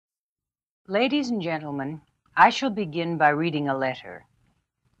Ladies and gentlemen, I shall begin by reading a letter.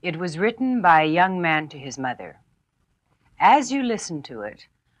 It was written by a young man to his mother. As you listen to it,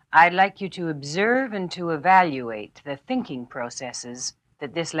 I'd like you to observe and to evaluate the thinking processes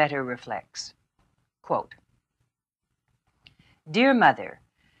that this letter reflects. Quote, "Dear Mother,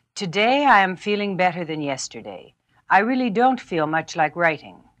 today I am feeling better than yesterday. I really don't feel much like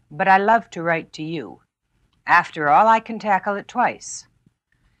writing, but I love to write to you. After all, I can tackle it twice.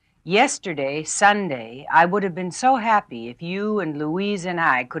 Yesterday, Sunday, I would have been so happy if you and Louise and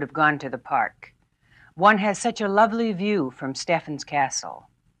I could have gone to the park. One has such a lovely view from Stephen's Castle.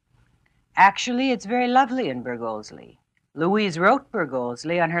 Actually, it's very lovely in Bergolsli. Louise wrote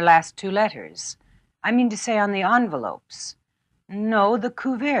Bergolsli on her last 2 letters. I mean to say on the envelopes. No, the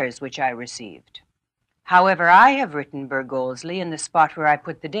couverts which I received. However, I have written Bergolsli in the spot where I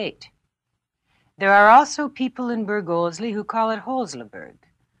put the date. There are also people in Bergolsli who call it Holzleberg.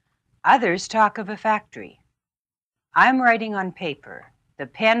 Others talk of a factory. I'm writing on paper. The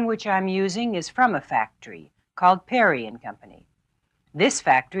pen which I'm using is from a factory called Perry and Company. This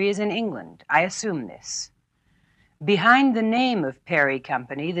factory is in England. I assume this. Behind the name of Perry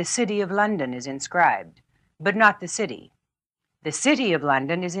Company, the City of London is inscribed, but not the city. The City of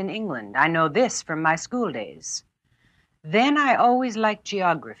London is in England. I know this from my school days. Then I always liked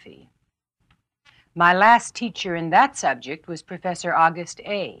geography. My last teacher in that subject was Professor August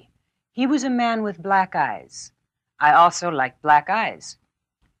A. He was a man with black eyes. I also liked black eyes.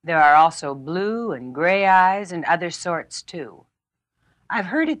 There are also blue and gray eyes and other sorts too. I've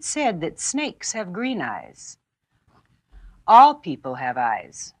heard it said that snakes have green eyes. All people have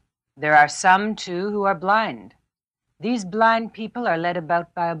eyes. There are some, too, who are blind. These blind people are led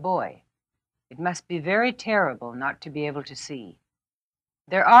about by a boy. It must be very terrible not to be able to see.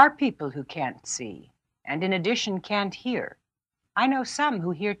 There are people who can't see, and in addition can't hear. I know some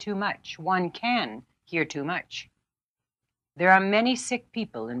who hear too much. One can hear too much. There are many sick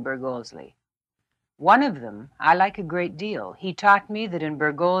people in Bergolsli. One of them I like a great deal. He taught me that in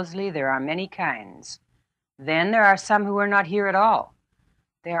Bergolsli there are many kinds. Then there are some who are not here at all.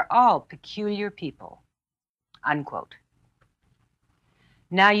 They are all peculiar people." Unquote.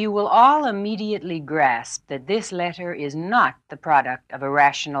 Now you will all immediately grasp that this letter is not the product of a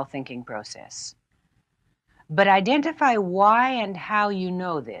rational thinking process. But identify why and how you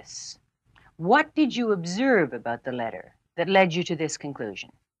know this. What did you observe about the letter that led you to this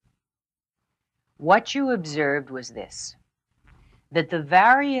conclusion? What you observed was this: that the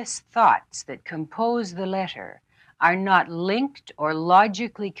various thoughts that compose the letter are not linked or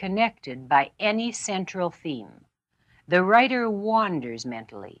logically connected by any central theme. The writer wanders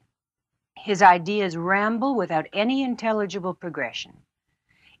mentally. His ideas ramble without any intelligible progression.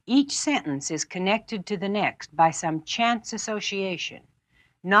 Each sentence is connected to the next by some chance association,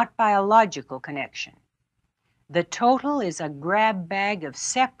 not by a logical connection. The total is a grab bag of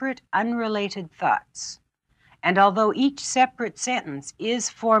separate, unrelated thoughts. And although each separate sentence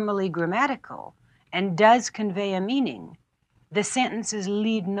is formally grammatical and does convey a meaning, the sentences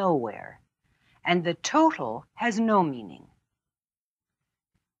lead nowhere, and the total has no meaning.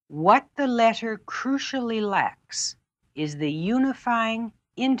 What the letter crucially lacks is the unifying,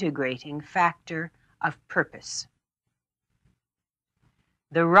 integrating factor of purpose.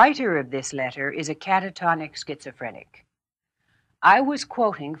 The writer of this letter is a catatonic schizophrenic. I was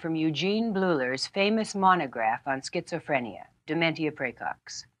quoting from Eugene Bleuler's famous monograph on schizophrenia, Dementia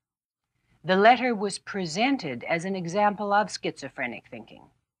Praecox. The letter was presented as an example of schizophrenic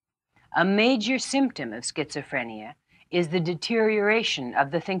thinking. A major symptom of schizophrenia is the deterioration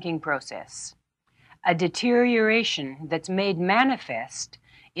of the thinking process, a deterioration that's made manifest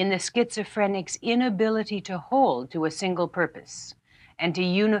in the schizophrenic's inability to hold to a single purpose and to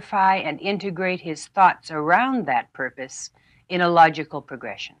unify and integrate his thoughts around that purpose in a logical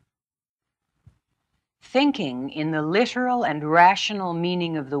progression. Thinking, in the literal and rational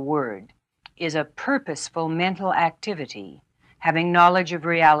meaning of the word, is a purposeful mental activity having knowledge of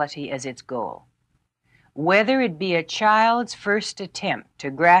reality as its goal. Whether it be a child's first attempt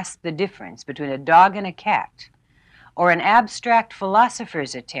to grasp the difference between a dog and a cat, or an abstract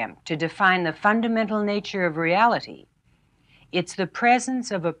philosopher's attempt to define the fundamental nature of reality, it's the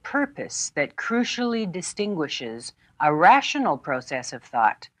presence of a purpose that crucially distinguishes a rational process of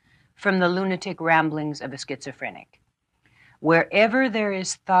thought from the lunatic ramblings of a schizophrenic. Wherever there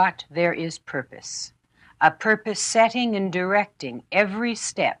is thought, there is purpose, a purpose setting and directing every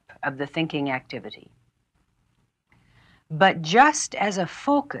step of the thinking activity. But just as a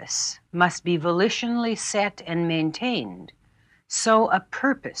focus must be volitionally set and maintained, so a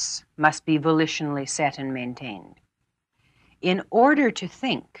purpose must be volitionally set and maintained. In order to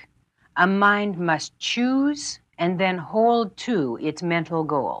think, A mind must choose and then hold to its mental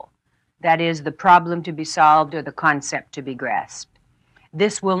goal, that is, the problem to be solved or the concept to be grasped.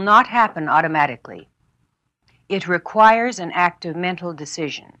 This will not happen automatically. It requires an active mental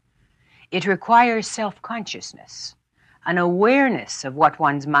decision. It requires self-consciousness, an awareness of what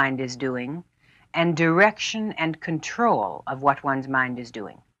one's mind is doing, and direction and control of what one's mind is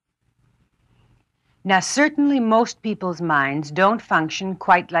doing. Now, certainly most people's minds don't function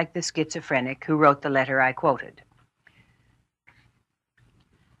quite like the schizophrenic who wrote the letter I quoted.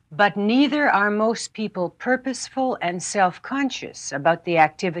 But neither are most people purposeful and self-conscious about the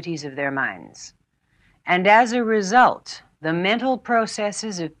activities of their minds. And as a result, the mental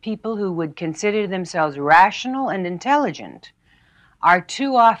processes of people who would consider themselves rational and intelligent are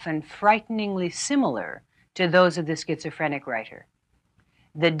too often frighteningly similar to those of the schizophrenic writer.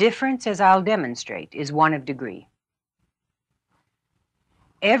 The difference, as I'll demonstrate, is one of degree.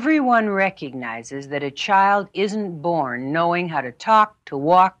 Everyone recognizes that a child isn't born knowing how to talk, to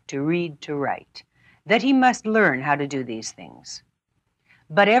walk, to read, to write, that he must learn how to do these things.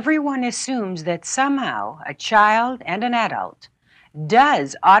 But everyone assumes that somehow a child and an adult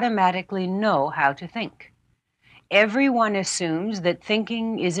does automatically know how to think. Everyone assumes that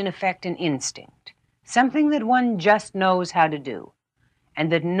thinking is in effect an instinct, something that one just knows how to do, and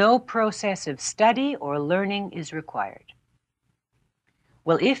that no process of study or learning is required.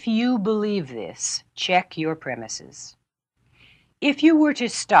 Well, if you believe this, check your premises. If you were to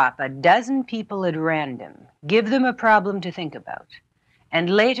stop a dozen people at random, give them a problem to think about, and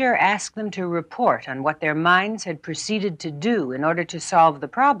later ask them to report on what their minds had proceeded to do in order to solve the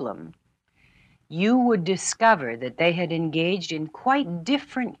problem, you would discover that they had engaged in quite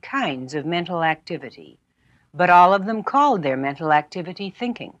different kinds of mental activity, but all of them called their mental activity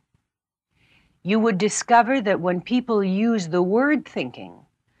thinking. You would discover that when people use the word thinking,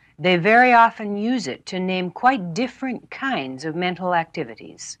 they very often use it to name quite different kinds of mental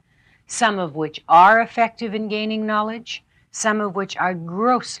activities, some of which are effective in gaining knowledge, some of which are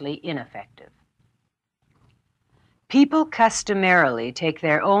grossly ineffective. People customarily take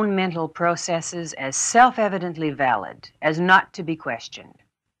their own mental processes as self-evidently valid, as not to be questioned.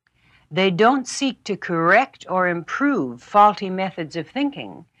 They don't seek to correct or improve faulty methods of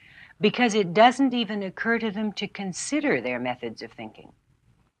thinking because it doesn't even occur to them to consider their methods of thinking.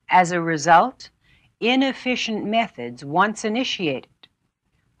 As a result, inefficient methods, once initiated,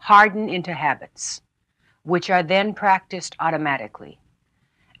 harden into habits, which are then practiced automatically.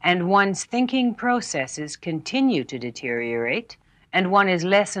 And one's thinking processes continue to deteriorate, and one is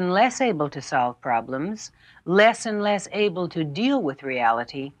less and less able to solve problems, less and less able to deal with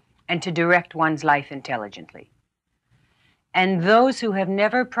reality, and to direct one's life intelligently. And those who have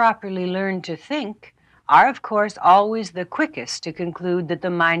never properly learned to think are, of course, always the quickest to conclude that the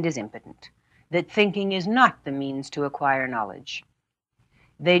mind is impotent, that thinking is not the means to acquire knowledge.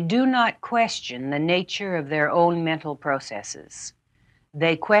 They do not question the nature of their own mental processes.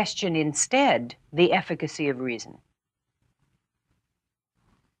 They question instead the efficacy of reason.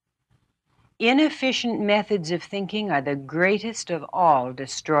 Inefficient methods of thinking are the greatest of all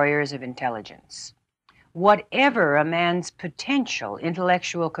destroyers of intelligence. Whatever a man's potential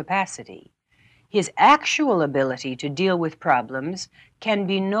intellectual capacity, his actual ability to deal with problems can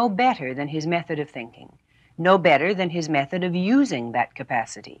be no better than his method of thinking, no better than his method of using that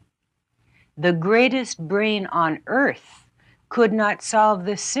capacity. The greatest brain on earth could not solve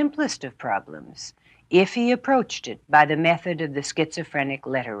the simplest of problems if he approached it by the method of the schizophrenic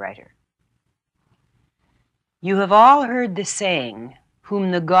letter writer. You have all heard the saying,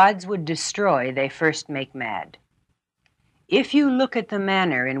 "Whom the gods would destroy, they first make mad." If you look at the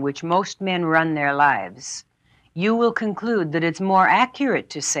manner in which most men run their lives, you will conclude that it's more accurate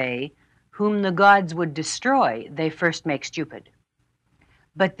to say, "Whom the gods would destroy, they first make stupid."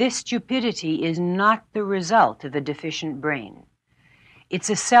 But this stupidity is not the result of a deficient brain. It's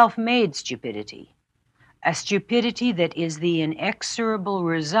a self-made stupidity, a stupidity that is the inexorable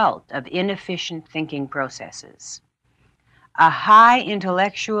result of inefficient thinking processes. A high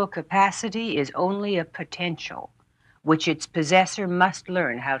intellectual capacity is only a potential, which its possessor must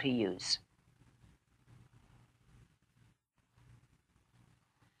learn how to use.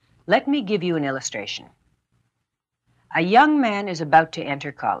 Let me give you an illustration. A young man is about to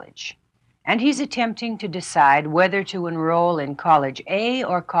enter college, and he's attempting to decide whether to enroll in College A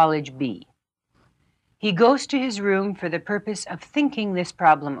or College B. He goes to his room for the purpose of thinking this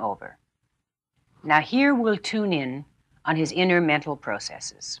problem over. Now here we'll tune in on his inner mental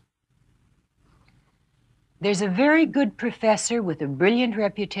processes. There's a very good professor with a brilliant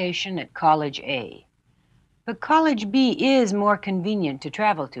reputation at College A. But College B is more convenient to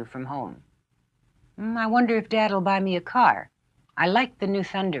travel to from home. I wonder if Dad'll buy me a car. I liked the new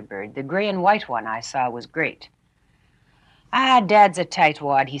Thunderbird. The gray and white one I saw was great. Dad's a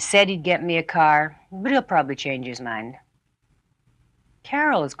tightwad. He said he'd get me a car, but he'll probably change his mind.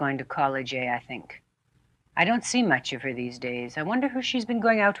 Carol is going to College A, I think. I don't see much of her these days. I wonder who she's been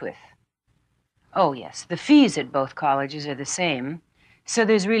going out with. Oh, yes, the fees at both colleges are the same, so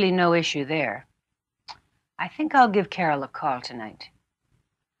there's really no issue there. I think I'll give Carol a call tonight.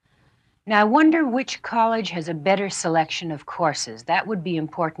 Now, I wonder which college has a better selection of courses. That would be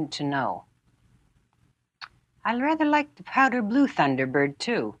important to know. I rather like the powder blue Thunderbird,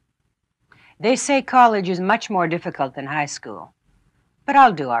 too. They say college is much more difficult than high school. But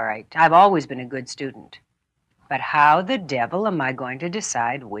I'll do all right. I've always been a good student. But how the devil am I going to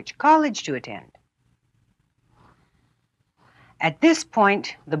decide which college to attend? At this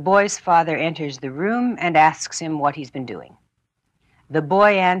point, the boy's father enters the room and asks him what he's been doing. The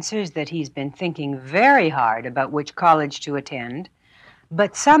boy answers that he's been thinking very hard about which college to attend,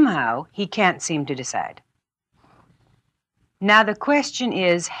 but somehow he can't seem to decide. Now the question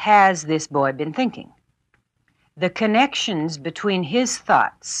is, has this boy been thinking? The connections between his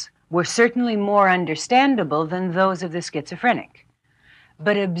thoughts were certainly more understandable than those of the schizophrenic.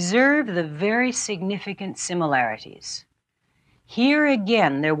 But observe the very significant similarities. Here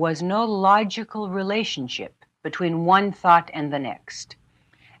again, there was no logical relationship between one thought and the next.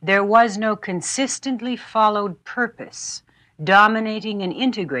 There was no consistently followed purpose dominating and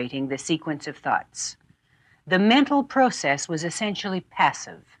integrating the sequence of thoughts. The mental process was essentially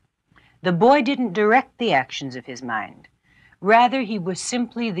passive. The boy didn't direct the actions of his mind. Rather, he was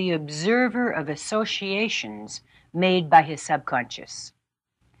simply the observer of associations made by his subconscious.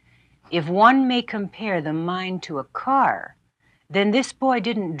 If one may compare the mind to a car, then this boy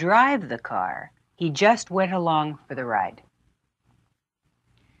didn't drive the car. He just went along for the ride.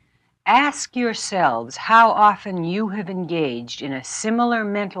 Ask yourselves how often you have engaged in a similar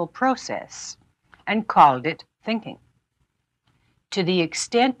mental process and called it thinking. To the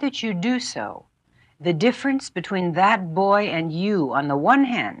extent that you do so, the difference between that boy and you on the one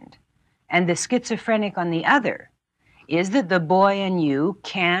hand and the schizophrenic on the other is that the boy and you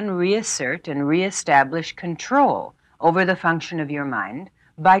can reassert and reestablish control over the function of your mind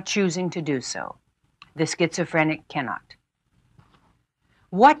by choosing to do so. The schizophrenic cannot.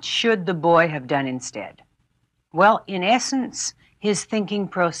 What should the boy have done instead? Well, in essence, his thinking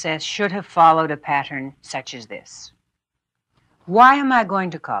process should have followed a pattern such as this. Why am I going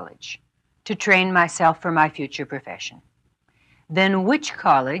to college? To train myself for my future profession. Then which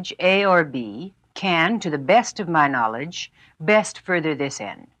college, A or B, can, to the best of my knowledge, best further this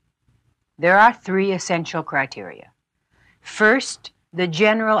end? There are three essential criteria. First, the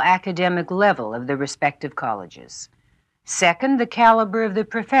general academic level of the respective colleges. Second, the caliber of the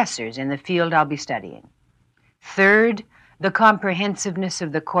professors in the field I'll be studying. Third, the comprehensiveness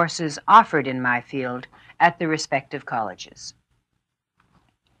of the courses offered in my field at the respective colleges.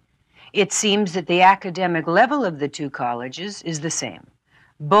 It seems that the academic level of the two colleges is the same.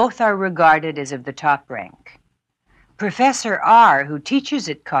 Both are regarded as of the top rank. Professor R., who teaches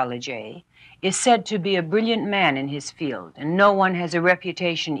at College A, is said to be a brilliant man in his field, and no one has a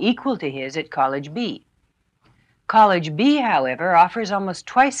reputation equal to his at College B. College B, however, offers almost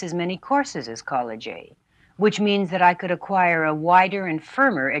twice as many courses as College A, which means that I could acquire a wider and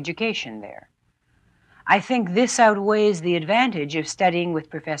firmer education there. I think this outweighs the advantage of studying with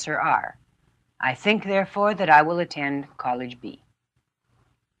Professor R. I think, therefore, that I will attend College B.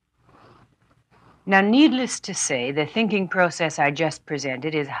 Now, needless to say, the thinking process I just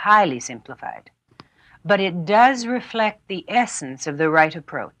presented is highly simplified, but it does reflect the essence of the right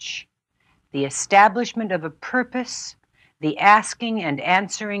approach. The establishment of a purpose, the asking and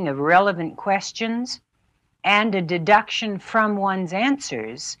answering of relevant questions, and a deduction from one's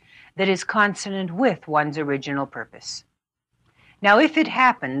answers that is consonant with one's original purpose. Now, if it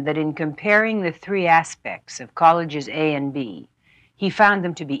happened that in comparing the three aspects of colleges A and B, he found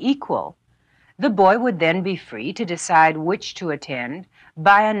them to be equal, the boy would then be free to decide which to attend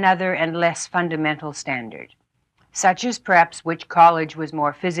by another and less fundamental standard, such as perhaps which college was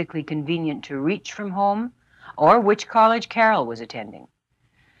more physically convenient to reach from home, or which college Carol was attending.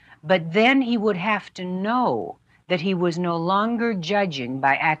 But then he would have to know that he was no longer judging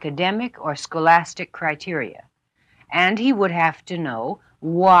by academic or scholastic criteria, and he would have to know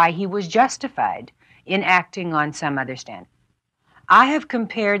why he was justified in acting on some other standard. I have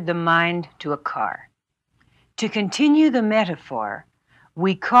compared the mind to a car. To continue the metaphor,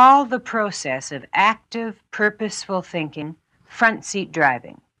 we call the process of active, purposeful thinking front seat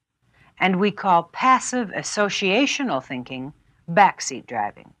driving, and we call passive associational thinking backseat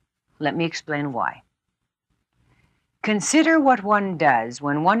driving. Let me explain why. Consider what one does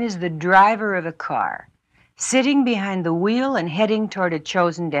when one is the driver of a car, sitting behind the wheel and heading toward a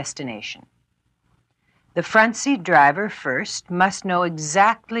chosen destination. The front seat driver first must know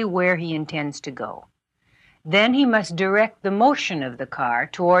exactly where he intends to go. Then he must direct the motion of the car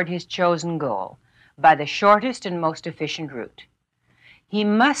toward his chosen goal by the shortest and most efficient route. He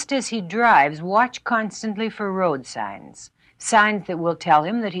must, as he drives, watch constantly for road signs, signs that will tell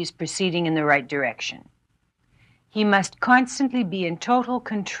him that he's proceeding in the right direction. He must constantly be in total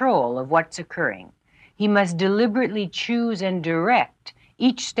control of what's occurring. He must deliberately choose and direct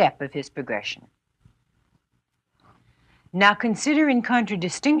each step of his progression. Now consider, in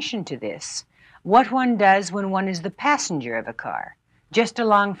contradistinction to this, what one does when one is the passenger of a car, just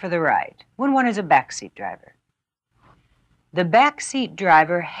along for the ride, when one is a backseat driver. The backseat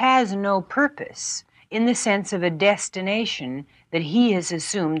driver has no purpose in the sense of a destination that he has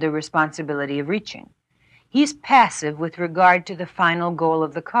assumed the responsibility of reaching. He's passive with regard to the final goal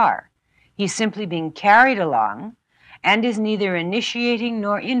of the car. He's simply being carried along and is neither initiating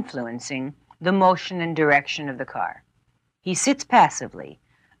nor influencing the motion and direction of the car. He sits passively,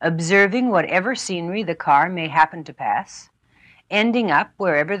 observing whatever scenery the car may happen to pass, ending up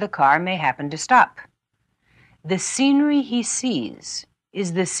wherever the car may happen to stop. The scenery he sees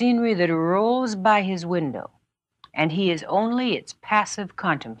is the scenery that rolls by his window, and he is only its passive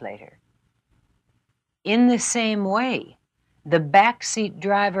contemplator. In the same way, the backseat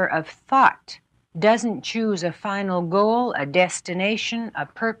driver of thought doesn't choose a final goal, a destination, a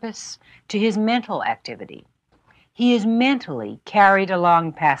purpose to his mental activity. He is mentally carried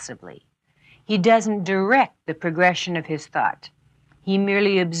along passively. He doesn't direct the progression of his thought. He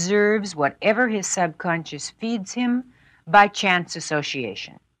merely observes whatever his subconscious feeds him by chance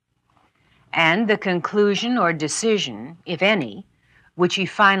association. And the conclusion or decision, if any, which he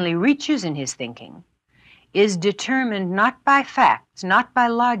finally reaches in his thinking, is determined not by facts, not by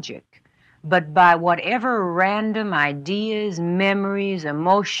logic, but by whatever random ideas, memories,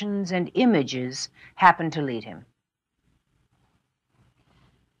 emotions, and images happen to lead him.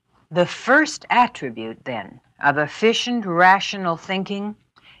 The first attribute, then, of efficient, rational thinking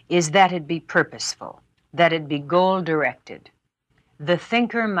is that it be purposeful, that it be goal-directed. The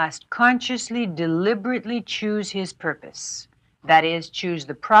thinker must consciously, deliberately choose his purpose, that is, choose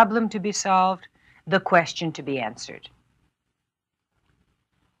the problem to be solved, the question to be answered.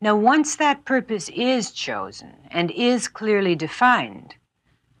 Now, once that purpose is chosen and is clearly defined,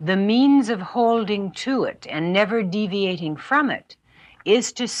 the means of holding to it and never deviating from it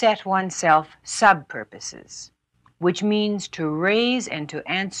is to set oneself sub-purposes, which means to raise and to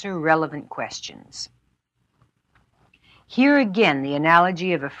answer relevant questions. Here again, the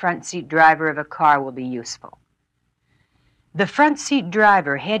analogy of a front seat driver of a car will be useful. The front seat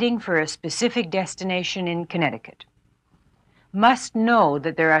driver heading for a specific destination in Connecticut must know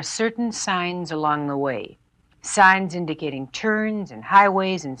that there are certain signs along the way, signs indicating turns and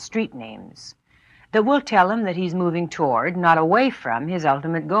highways and street names, that will tell him that he's moving toward, not away from, his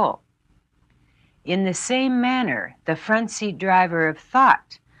ultimate goal. In the same manner, the front seat driver of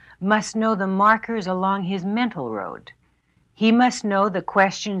thought must know the markers along his mental road. He must know the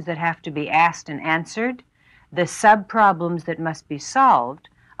questions that have to be asked and answered, the sub-problems that must be solved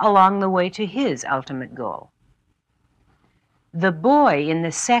along the way to his ultimate goal. The boy in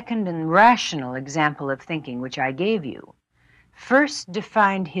the second and rational example of thinking which I gave you first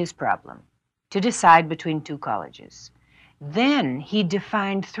defined his problem, to decide between two colleges. Then he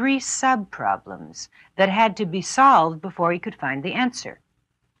defined three sub-problems that had to be solved before he could find the answer: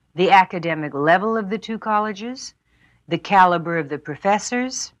 the academic level of the two colleges, the caliber of the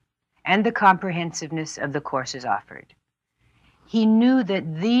professors, and the comprehensiveness of the courses offered. He knew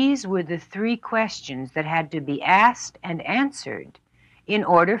that these were the three questions that had to be asked and answered in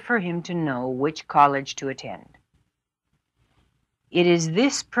order for him to know which college to attend. It is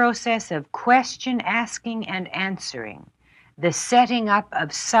this process of question asking and answering, the setting up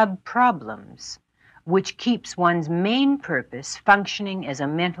of sub-problems, which keeps one's main purpose functioning as a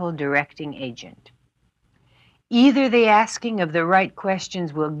mental directing agent. Either the asking of the right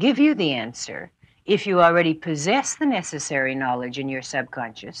questions will give you the answer if you already possess the necessary knowledge in your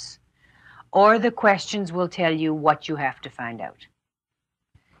subconscious, or the questions will tell you what you have to find out.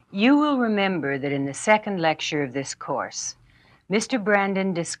 You will remember that in the second lecture of this course, Mr.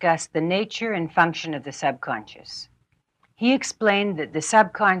 Branden discussed the nature and function of the subconscious. He explained that the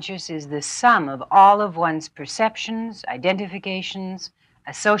subconscious is the sum of all of one's perceptions, identifications,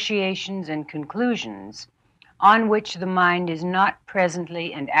 associations, and conclusions on which the mind is not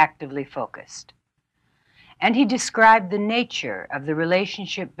presently and actively focused. And he described the nature of the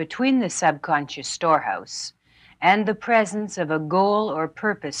relationship between the subconscious storehouse and the presence of a goal or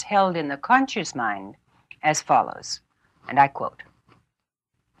purpose held in the conscious mind as follows, and I quote,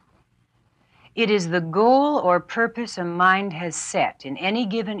 "It is the goal or purpose a mind has set in any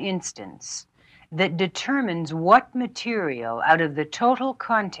given instance that determines what material out of the total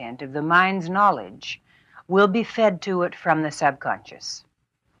content of the mind's knowledge will be fed to it from the subconscious.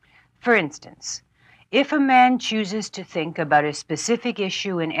 For instance, if a man chooses to think about a specific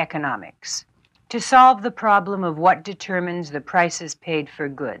issue in economics, to solve the problem of what determines the prices paid for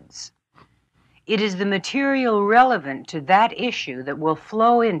goods, it is the material relevant to that issue that will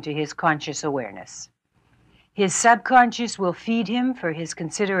flow into his conscious awareness. His subconscious will feed him for his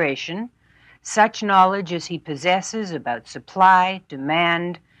consideration such knowledge as he possesses about supply,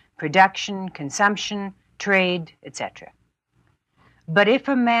 demand, production, consumption, trade, etc. But if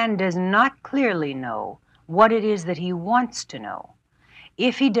a man does not clearly know what it is that he wants to know,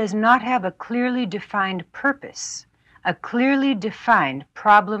 if he does not have a clearly defined purpose, a clearly defined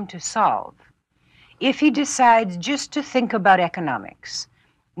problem to solve, if he decides just to think about economics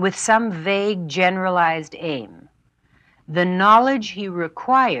with some vague generalized aim, the knowledge he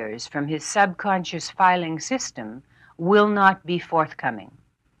requires from his subconscious filing system will not be forthcoming.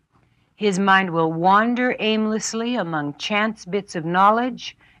 His mind will wander aimlessly among chance bits of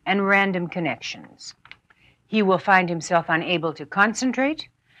knowledge and random connections. He will find himself unable to concentrate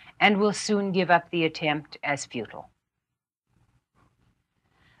and will soon give up the attempt as futile.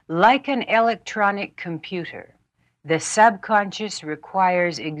 Like an electronic computer, the subconscious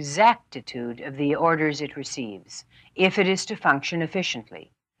requires exactitude of the orders it receives if it is to function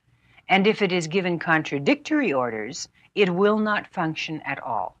efficiently. And if it is given contradictory orders, it will not function at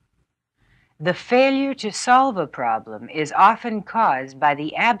all. The failure to solve a problem is often caused by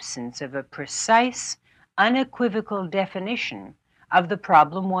the absence of a precise, unequivocal definition of the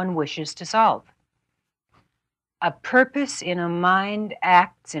problem one wishes to solve. A purpose in a mind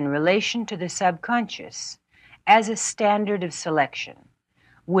acts in relation to the subconscious as a standard of selection,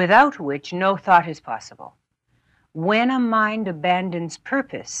 without which no thought is possible. When a mind abandons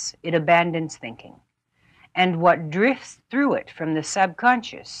purpose, it abandons thinking, and what drifts through it from the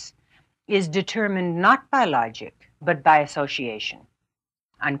subconscious is determined not by logic, but by association."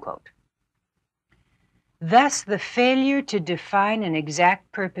 Unquote. Thus, the failure to define an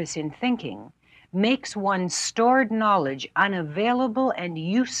exact purpose in thinking makes one's stored knowledge unavailable and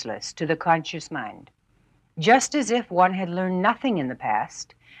useless to the conscious mind, just as if one had learned nothing in the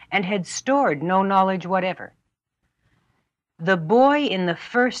past and had stored no knowledge whatever. The boy in the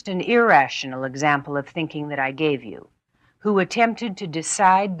first and irrational example of thinking that I gave you, who attempted to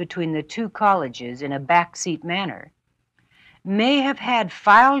decide between the two colleges in a backseat manner, may have had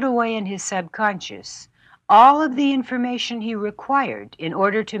filed away in his subconscious all of the information he required in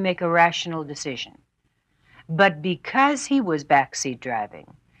order to make a rational decision. But because he was backseat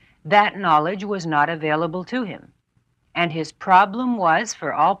driving, that knowledge was not available to him, and his problem was,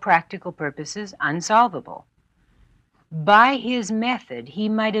 for all practical purposes, unsolvable. By his method, he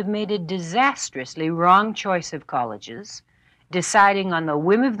might have made a disastrously wrong choice of colleges, deciding on the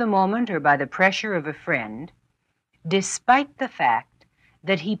whim of the moment or by the pressure of a friend, despite the fact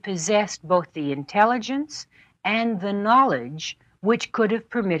that he possessed both the intelligence and the knowledge which could have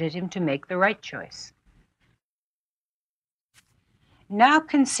permitted him to make the right choice. Now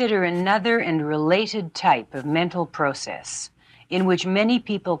consider another and related type of mental process in which many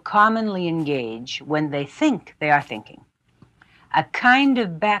people commonly engage when they think they are thinking. A kind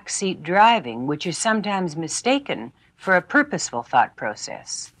of backseat driving which is sometimes mistaken for a purposeful thought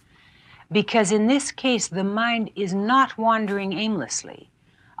process, because in this case the mind is not wandering aimlessly,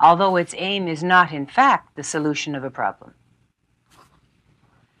 although its aim is not in fact the solution of a problem.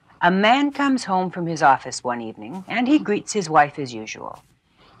 A man comes home from his office one evening, and he greets his wife as usual.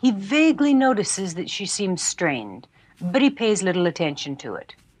 He vaguely notices that she seems strained, but he pays little attention to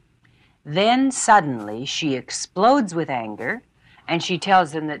it. Then suddenly she explodes with anger, and she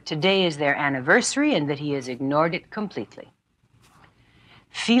tells him that today is their anniversary and that he has ignored it completely.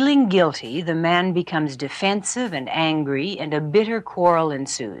 Feeling guilty, the man becomes defensive and angry, and a bitter quarrel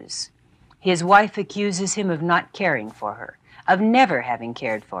ensues. His wife accuses him of not caring for her, of never having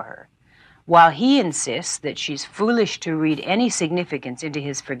cared for her, while he insists that she's foolish to read any significance into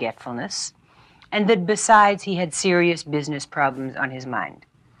his forgetfulness, and that besides he had serious business problems on his mind.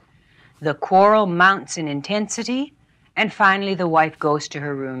 The quarrel mounts in intensity, and finally the wife goes to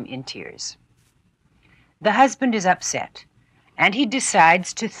her room in tears. The husband is upset, and he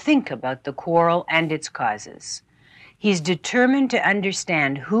decides to think about the quarrel and its causes. He's determined to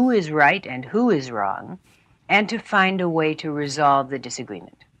understand who is right and who is wrong, and to find a way to resolve the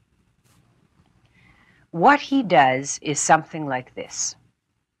disagreement. What he does is something like this.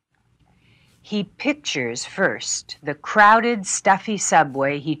 He pictures first the crowded, stuffy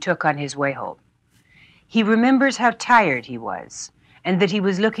subway he took on his way home. He remembers how tired he was, and that he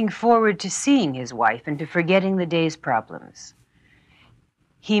was looking forward to seeing his wife and to forgetting the day's problems.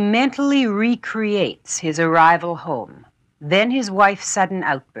 He mentally recreates his arrival home, then his wife's sudden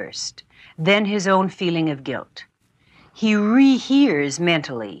outburst, then his own feeling of guilt. He rehears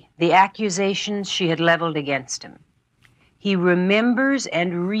mentally the accusations she had leveled against him. He remembers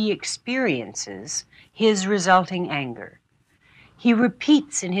and re-experiences his resulting anger. He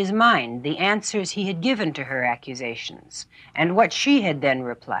repeats in his mind the answers he had given to her accusations and what she had then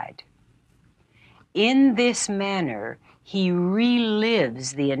replied. In this manner, he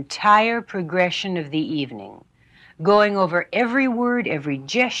relives the entire progression of the evening, going over every word, every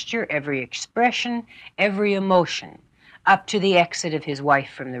gesture, every expression, every emotion, up to the exit of his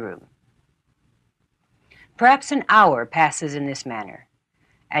wife from the room. Perhaps an hour passes in this manner,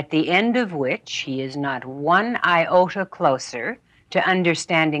 at the end of which he is not one iota closer to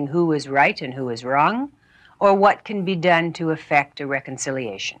understanding who is right and who is wrong, or what can be done to effect a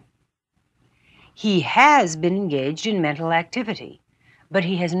reconciliation. He has been engaged in mental activity, but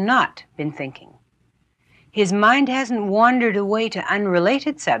he has not been thinking. His mind hasn't wandered away to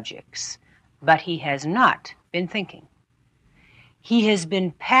unrelated subjects, but he has not been thinking. He has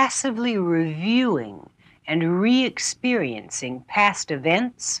been passively reviewing and re-experiencing past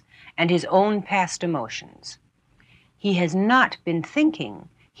events and his own past emotions. He has not been thinking,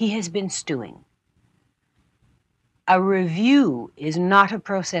 he has been stewing. A review is not a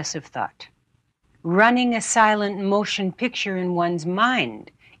process of thought. Running a silent motion picture in one's mind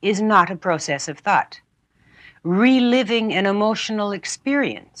is not a process of thought. Reliving an emotional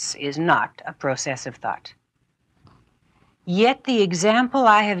experience is not a process of thought. Yet the example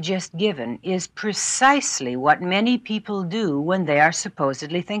I have just given is precisely what many people do when they are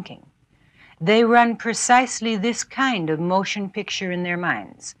supposedly thinking. They run precisely this kind of motion picture in their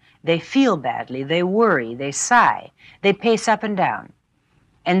minds. They feel badly, they worry, they sigh, they pace up and down.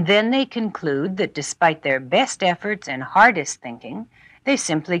 And then they conclude that despite their best efforts and hardest thinking, they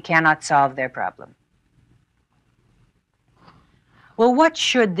simply cannot solve their problem. Well, what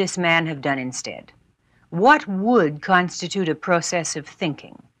should this man have done instead? What would constitute a process of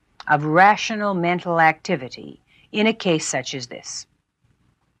thinking, of rational mental activity, in a case such as this?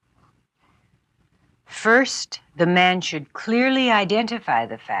 First, the man should clearly identify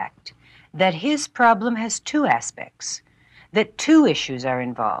the fact that his problem has two aspects, that two issues are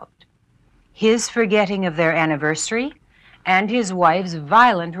involved: his forgetting of their anniversary and his wife's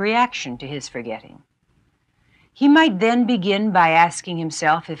violent reaction to his forgetting. He might then begin by asking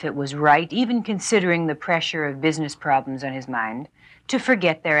himself if it was right, even considering the pressure of business problems on his mind, to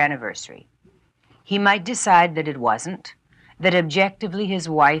forget their anniversary. He might decide that it wasn't, that objectively his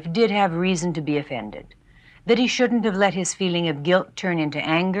wife did have reason to be offended, that he shouldn't have let his feeling of guilt turn into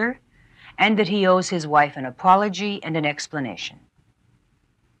anger, and that he owes his wife an apology and an explanation.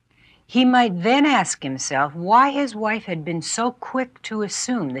 He might then ask himself why his wife had been so quick to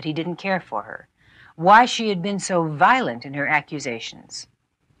assume that he didn't care for her, why she had been so violent in her accusations.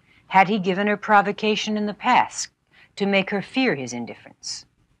 Had he given her provocation in the past to make her fear his indifference?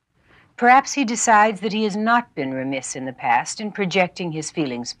 Perhaps he decides that he has not been remiss in the past in projecting his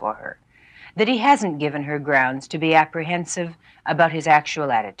feelings for her, that he hasn't given her grounds to be apprehensive about his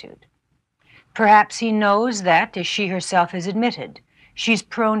actual attitude. Perhaps he knows that, as she herself has admitted, she's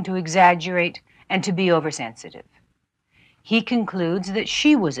prone to exaggerate and to be oversensitive. He concludes that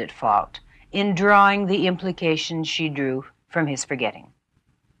she was at fault in drawing the implications she drew from his forgetting.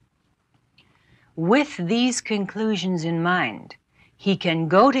 With these conclusions in mind, he can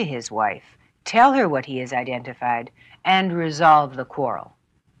go to his wife, tell her what he has identified, and resolve the quarrel.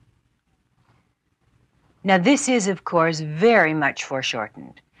 Now, this is, of course, very much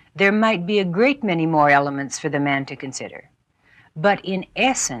foreshortened. There might be a great many more elements for the man to consider. But in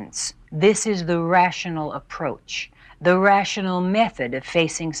essence, this is the rational approach, the rational method of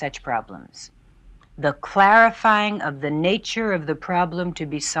facing such problems. The clarifying of the nature of the problem to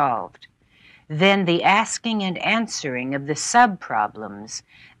be solved, then the asking and answering of the sub-problems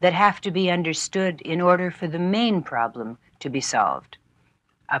that have to be understood in order for the main problem to be solved.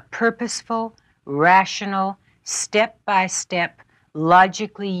 A purposeful, rational, step-by-step,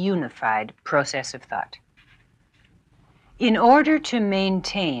 logically unified process of thought. In order to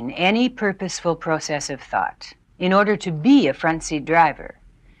maintain any purposeful process of thought, In order to be a front seat driver,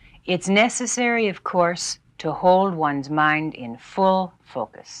 it's necessary, of course, to hold one's mind in full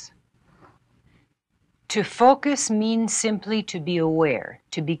focus. To focus means simply to be aware,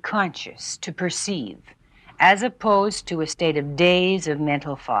 to be conscious, to perceive, as opposed to a state of daze, of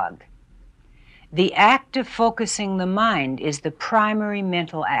mental fog. The act of focusing the mind is the primary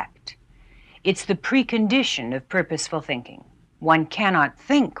mental act. It's the precondition of purposeful thinking. One cannot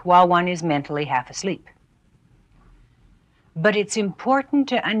think while one is mentally half asleep. But it's important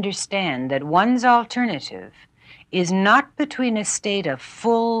to understand that one's alternative is not between a state of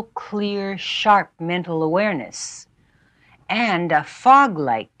full, clear, sharp mental awareness and a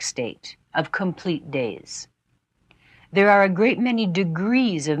fog-like state of complete daze. There are a great many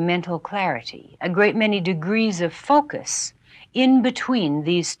degrees of mental clarity, a great many degrees of focus in between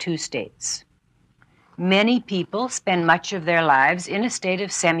these two states. Many people spend much of their lives in a state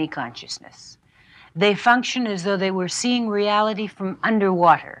of semi-consciousness. They function as though they were seeing reality from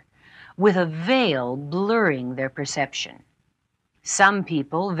underwater, with a veil blurring their perception. Some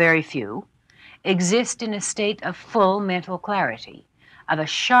people, very few, exist in a state of full mental clarity, of a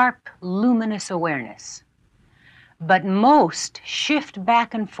sharp, luminous awareness. But most shift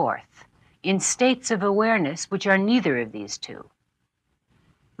back and forth in states of awareness which are neither of these two.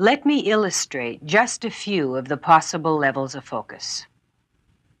 Let me illustrate just a few of the possible levels of focus.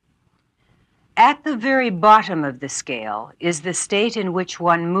 At the very bottom of the scale is the state in which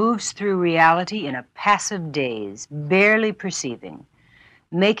one moves through reality in a passive daze, barely perceiving,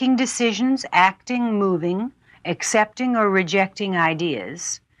 making decisions, acting, moving, accepting or rejecting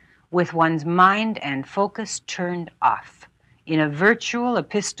ideas, with one's mind and focus turned off, in a virtual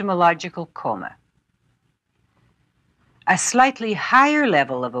epistemological coma. A slightly higher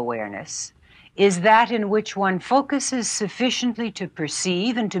level of awareness is that in which one focuses sufficiently to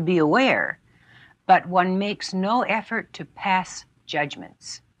perceive and to be aware, but one makes no effort to pass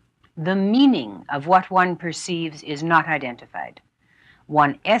judgments. The meaning of what one perceives is not identified.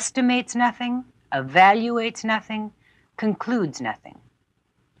 One estimates nothing, evaluates nothing, concludes nothing.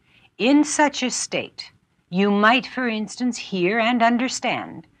 In such a state, you might, for instance, hear and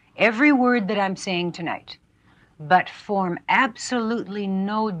understand every word that I'm saying tonight, but form absolutely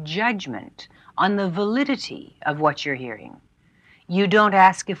no judgment on the validity of what you're hearing. You don't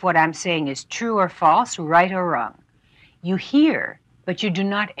ask if what I'm saying is true or false, right or wrong. You hear, but you do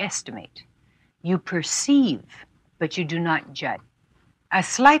not estimate. You perceive, but you do not judge. A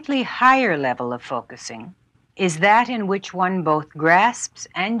slightly higher level of focusing is that in which one both grasps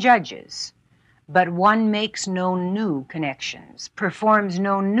and judges, but one makes no new connections, performs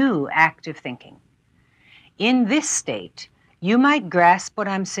no new active thinking. In this state, you might grasp what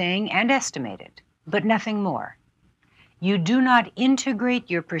I'm saying and estimate it, but nothing more. You do not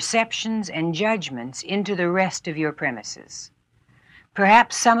integrate your perceptions and judgments into the rest of your premises.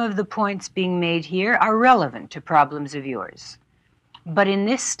 Perhaps some of the points being made here are relevant to problems of yours. But in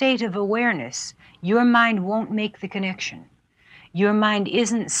this state of awareness, your mind won't make the connection. Your mind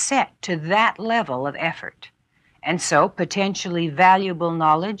isn't set to that level of effort, and so potentially valuable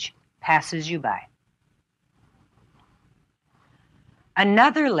knowledge passes you by.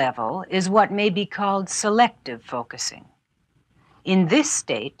 Another level is what may be called selective focusing. In this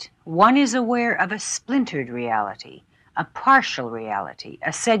state, one is aware of a splintered reality, a partial reality, a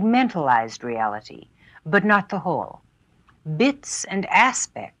segmentalized reality, but not the whole. Bits and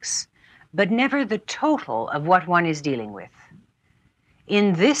aspects, but never the total of what one is dealing with.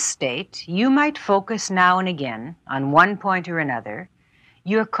 In this state, you might focus now and again on one point or another.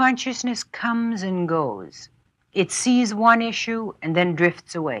 Your consciousness comes and goes. It sees one issue and then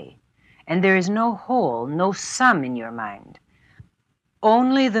drifts away, and there is no whole, no sum in your mind.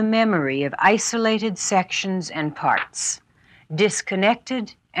 Only the memory of isolated sections and parts,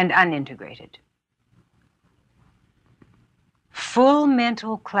 disconnected and unintegrated. Full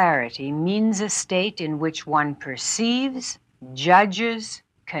mental clarity means a state in which one perceives, judges,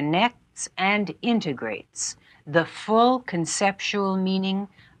 connects, and integrates the full conceptual meaning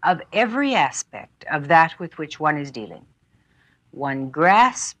of every aspect of that with which one is dealing. One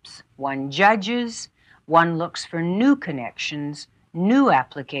grasps, one judges, one looks for new connections, new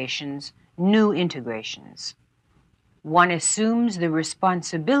applications, new integrations. One assumes the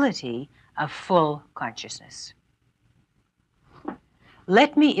responsibility of full consciousness.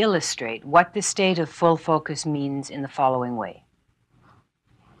 Let me illustrate what the state of full focus means in the following way.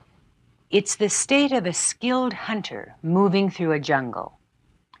 It's the state of a skilled hunter moving through a jungle.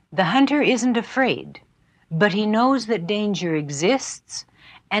 The hunter isn't afraid, but he knows that danger exists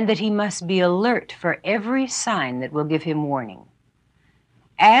and that he must be alert for every sign that will give him warning.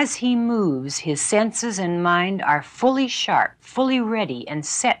 As he moves, his senses and mind are fully sharp, fully ready, and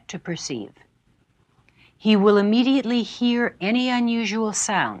set to perceive. He will immediately hear any unusual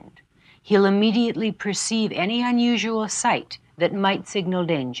sound. He'll immediately perceive any unusual sight that might signal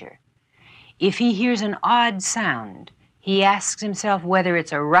danger. If he hears an odd sound, he asks himself whether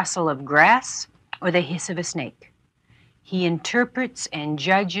it's a rustle of grass or the hiss of a snake. He interprets and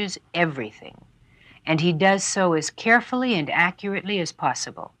judges everything, and he does so as carefully and accurately as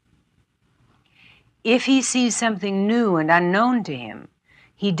possible. If he sees something new and unknown to him,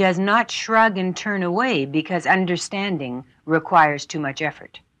 he does not shrug and turn away because understanding requires too much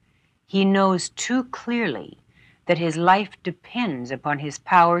effort. He knows too clearly that his life depends upon his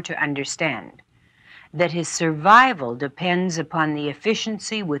power to understand, that his survival depends upon the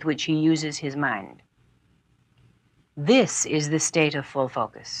efficiency with which he uses his mind. This is the state of full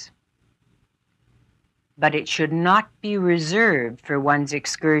focus. But it should not be reserved for one's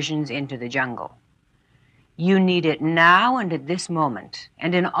excursions into the jungle. You need it now and at this moment,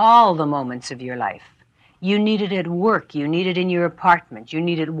 and in all the moments of your life. You need it at work, you need it in your apartment, you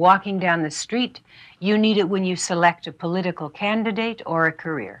need it walking down the street, you need it when you select a political candidate or a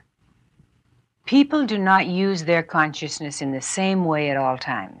career. People do not use their consciousness in the same way at all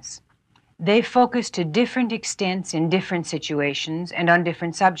times. They focus to different extents in different situations and on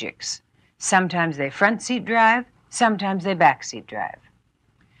different subjects. Sometimes they front seat drive, sometimes they back seat drive.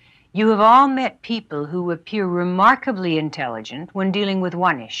 You have all met people who appear remarkably intelligent when dealing with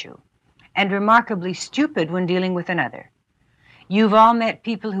one issue, and remarkably stupid when dealing with another. You've all met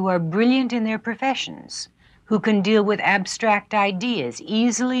people who are brilliant in their professions, who can deal with abstract ideas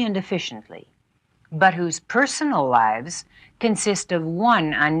easily and efficiently, but whose personal lives consist of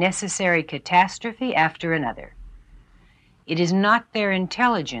one unnecessary catastrophe after another. It is not their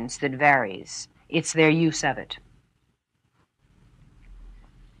intelligence that varies, it's their use of it.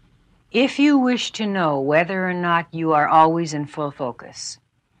 If you wish to know whether or not you are always in full focus,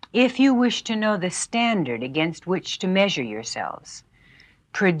 if you wish to know the standard against which to measure yourselves,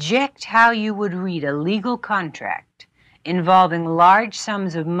 project how you would read a legal contract involving large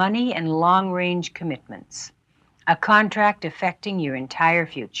sums of money and long-range commitments, a contract affecting your entire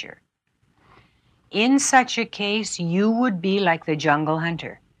future. In such a case, you would be like the jungle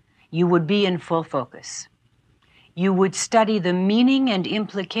hunter. You would be in full focus. You would study the meaning and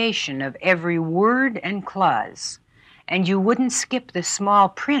implication of every word and clause, and you wouldn't skip the small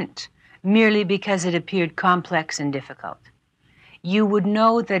print merely because it appeared complex and difficult. You would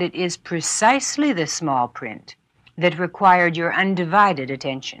know that it is precisely the small print that required your undivided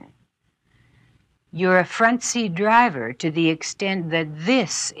attention. You're a front seat driver to the extent that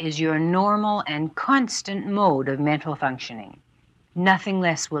this is your normal and constant mode of mental functioning. Nothing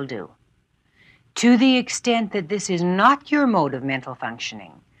less will do. To the extent that this is not your mode of mental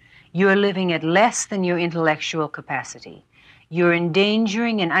functioning, you're living at less than your intellectual capacity. You're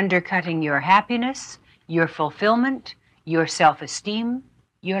endangering and undercutting your happiness, your fulfillment, your self-esteem,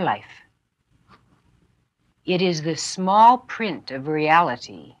 your life. It is the small print of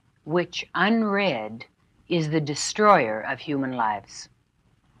reality which, unread, is the destroyer of human lives.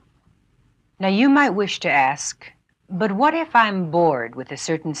 Now you might wish to ask, but what if I'm bored with a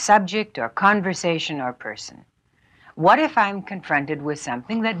certain subject or conversation or person? What if I'm confronted with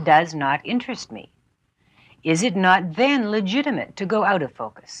something that does not interest me? Is it not then legitimate to go out of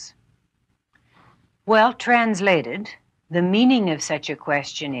focus? Well, translated, the meaning of such a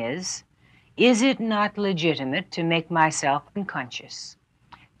question is it not legitimate to make myself unconscious,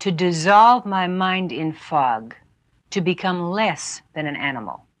 to dissolve my mind in fog, to become less than an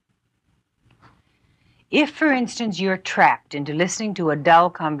animal? If, for instance, you're trapped into listening to a dull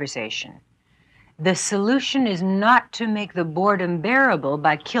conversation, the solution is not to make the boredom bearable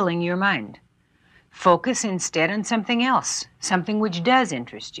by killing your mind. Focus instead on something else, something which does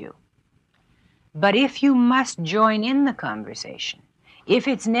interest you. But if you must join in the conversation, if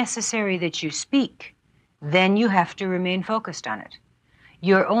it's necessary that you speak, then you have to remain focused on it.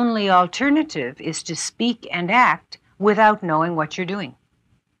 Your only alternative is to speak and act without knowing what you're doing.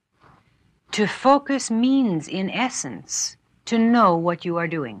 To focus means, in essence, to know what you are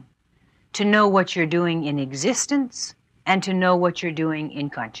doing, to know what you're doing in existence, and to know what you're doing in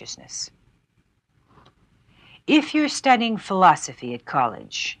consciousness. If you're studying philosophy at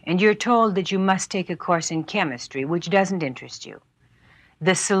college, and you're told that you must take a course in chemistry which doesn't interest you,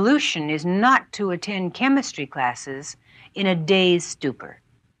 the solution is not to attend chemistry classes in a dazed stupor.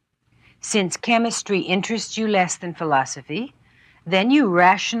 Since chemistry interests you less than philosophy, then you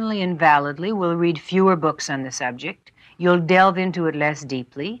rationally and validly will read fewer books on the subject, you'll delve into it less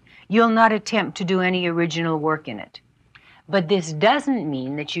deeply, you'll not attempt to do any original work in it. But this doesn't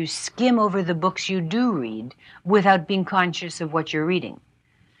mean that you skim over the books you do read without being conscious of what you're reading.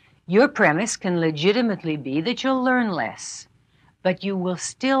 Your premise can legitimately be that you'll learn less, but you will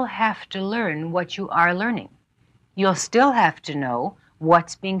still have to learn what you are learning. You'll still have to know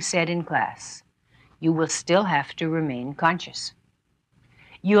what's being said in class. You will still have to remain conscious.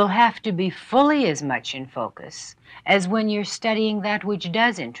 You'll have to be fully as much in focus as when you're studying that which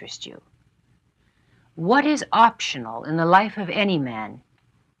does interest you. What is optional in the life of any man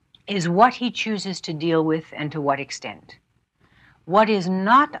is what he chooses to deal with and to what extent. What is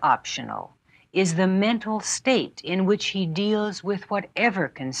not optional is the mental state in which he deals with whatever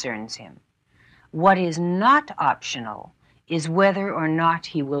concerns him. What is not optional is whether or not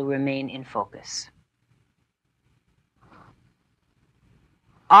he will remain in focus.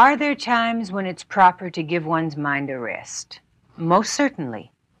 Are there times when it's proper to give one's mind a rest? Most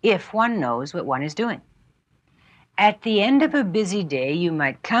certainly, if one knows what one is doing. At the end of a busy day, you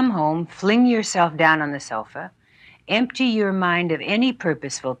might come home, fling yourself down on the sofa, empty your mind of any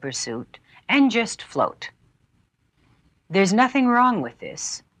purposeful pursuit, and just float. There's nothing wrong with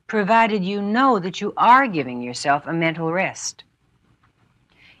this, provided you know that you are giving yourself a mental rest.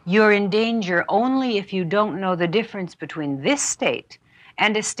 You're in danger only if you don't know the difference between this state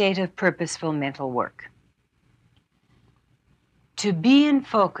and a state of purposeful mental work. To be in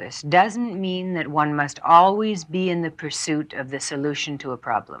focus doesn't mean that one must always be in the pursuit of the solution to a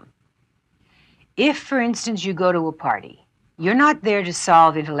problem. If, for instance, you go to a party, you're not there to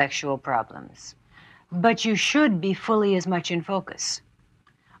solve intellectual problems, but you should be fully as much in focus.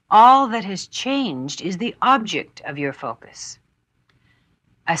 All that has changed is the object of your focus.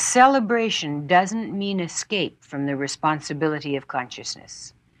 A celebration doesn't mean escape from the responsibility of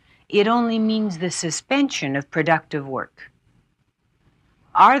consciousness. It only means the suspension of productive work.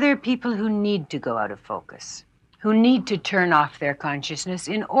 Are there people who need to go out of focus, who need to turn off their consciousness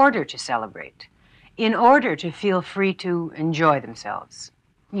in order to celebrate, in order to feel free to enjoy themselves?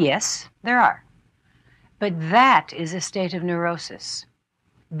 Yes, there are. But that is a state of neurosis.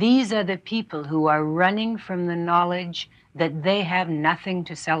 These are the people who are running from the knowledge that they have nothing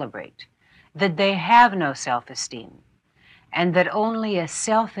to celebrate, that they have no self-esteem, and that only a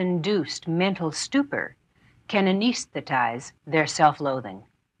self-induced mental stupor can anesthetize their self-loathing.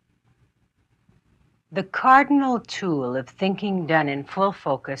 The cardinal tool of thinking done in full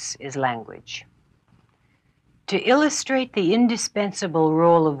focus is language. To illustrate the indispensable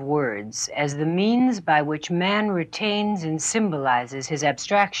role of words as the means by which man retains and symbolizes his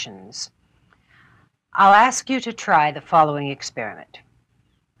abstractions, I'll ask you to try the following experiment.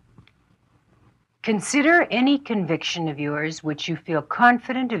 Consider any conviction of yours which you feel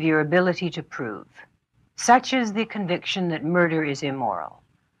confident of your ability to prove, such as the conviction that murder is immoral.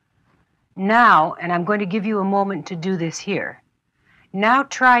 Now, and I'm going to give you a moment to do this here, now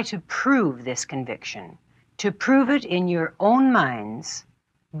try to prove this conviction, to prove it in your own minds,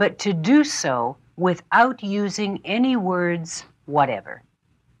 but to do so without using any words whatever.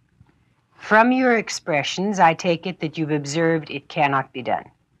 From your expressions, I take it that you've observed it cannot be done.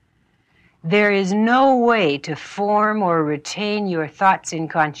 There is no way to form or retain your thoughts in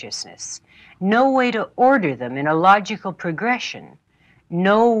consciousness, no way to order them in a logical progression,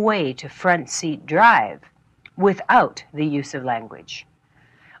 no way to front-seat drive without the use of language.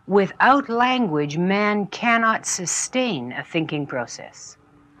 Without language, man cannot sustain a thinking process.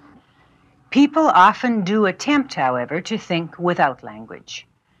 People often do attempt, however, to think without language.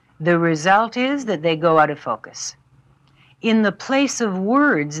 The result is that they go out of focus. In the place of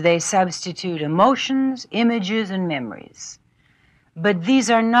words, they substitute emotions, images, and memories. But these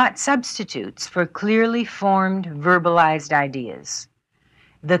are not substitutes for clearly formed, verbalized ideas.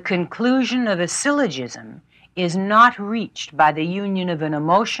 The conclusion of a syllogism is not reached by the union of an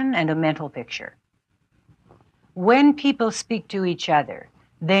emotion and a mental picture. When people speak to each other,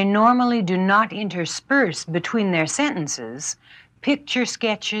 they normally do not intersperse between their sentences picture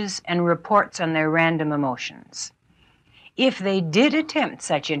sketches and reports on their random emotions. If they did attempt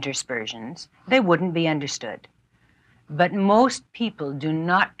such interspersions, they wouldn't be understood. But most people do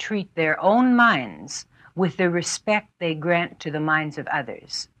not treat their own minds with the respect they grant to the minds of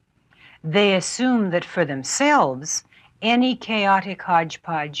others. They assume that for themselves, any chaotic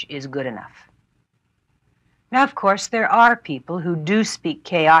hodgepodge is good enough. Now, of course, there are people who do speak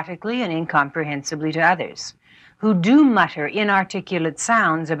chaotically and incomprehensibly to others, who do mutter inarticulate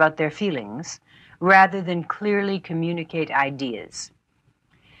sounds about their feelings rather than clearly communicate ideas.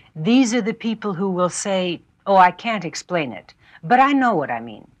 These are the people who will say, "Oh, I can't explain it, but I know what I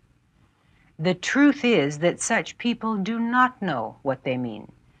mean." The truth is that such people do not know what they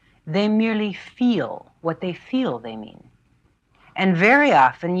mean. They merely feel what they feel they mean. And very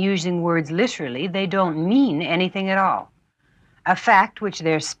often, using words literally, they don't mean anything at all, a fact which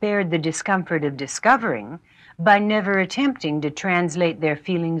they're spared the discomfort of discovering by never attempting to translate their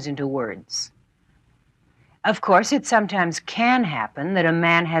feelings into words. Of course, it sometimes can happen that a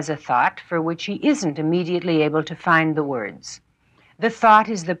man has a thought for which he isn't immediately able to find the words. The thought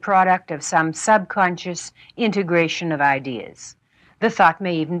is the product of some subconscious integration of ideas. The thought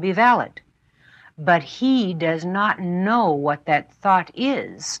may even be valid, but he does not know what that thought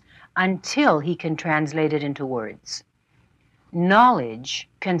is until he can translate it into words. Knowledge,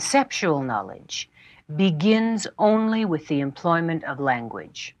 conceptual knowledge, begins only with the employment of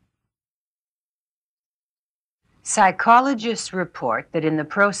language. Psychologists report that in the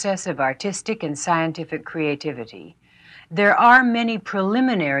process of artistic and scientific creativity, there are many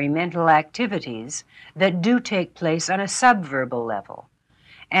preliminary mental activities that do take place on a subverbal level,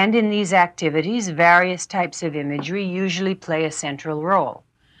 and in these activities, various types of imagery usually play a central role.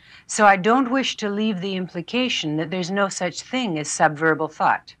 So I don't wish to leave the implication that there's no such thing as subverbal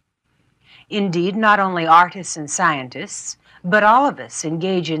thought. Indeed, not only artists and scientists, but all of us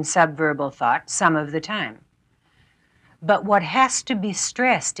engage in subverbal thought some of the time. But what has to be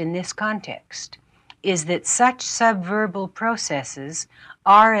stressed in this context is that such subverbal processes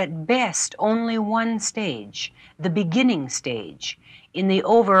are at best only one stage, the beginning stage, in the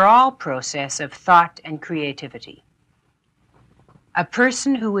overall process of thought and creativity. A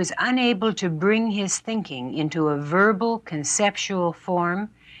person who is unable to bring his thinking into a verbal, conceptual form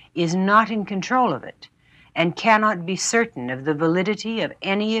is not in control of it and cannot be certain of the validity of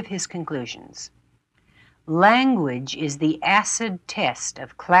any of his conclusions. Language is the acid test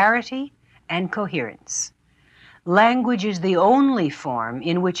of clarity and coherence. Language is the only form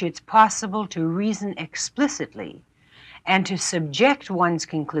in which it's possible to reason explicitly and to subject one's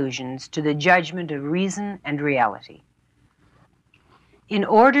conclusions to the judgment of reason and reality. In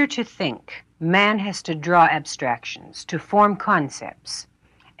order to think, man has to draw abstractions, to form concepts,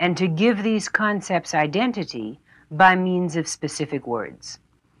 and to give these concepts identity by means of specific words.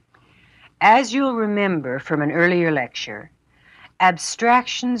 As you'll remember from an earlier lecture,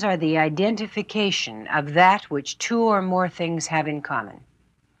 abstractions are the identification of that which two or more things have in common.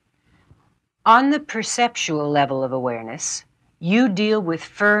 On the perceptual level of awareness, you deal with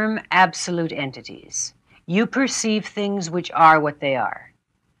firm, absolute entities. You perceive things which are what they are.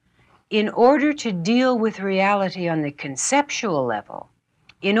 In order to deal with reality on the conceptual level,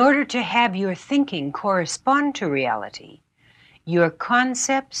 in order to have your thinking correspond to reality, your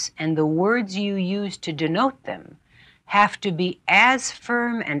concepts and the words you use to denote them have to be as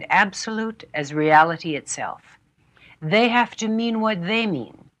firm and absolute as reality itself. They have to mean what they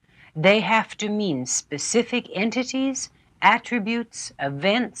mean. They have to mean specific entities, attributes,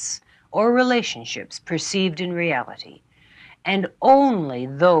 events, or relationships perceived in reality, and only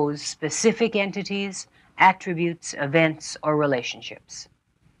those specific entities, attributes, events, or relationships.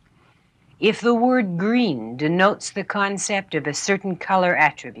 If the word green denotes the concept of a certain color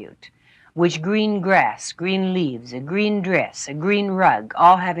attribute, which green grass, green leaves, a green dress, a green rug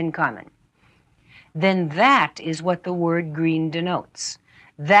all have in common, then that is what the word green denotes.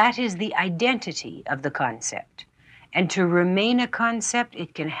 That is the identity of the concept. And to remain a concept,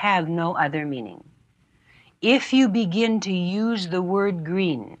 it can have no other meaning. If you begin to use the word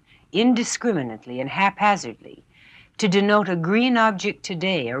green indiscriminately and haphazardly, to denote a green object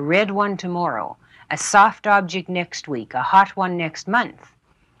today, a red one tomorrow, a soft object next week, a hot one next month,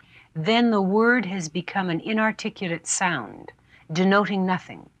 then the word has become an inarticulate sound, denoting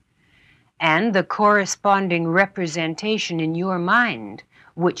nothing. And the corresponding representation in your mind,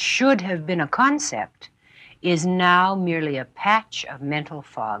 which should have been a concept, is now merely a patch of mental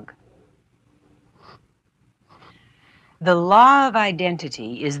fog. The law of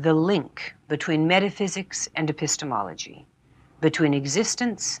identity is the link between metaphysics and epistemology, between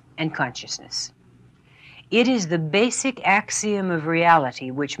existence and consciousness. It is the basic axiom of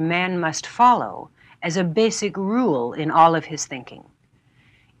reality which man must follow as a basic rule in all of his thinking.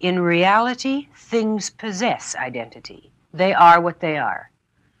 In reality, things possess identity. They are what they are.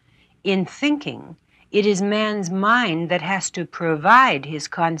 In thinking, it is man's mind that has to provide his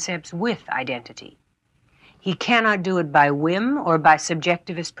concepts with identity. He cannot do it by whim or by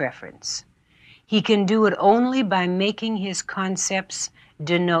subjectivist preference. He can do it only by making his concepts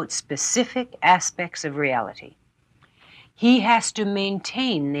denote specific aspects of reality. He has to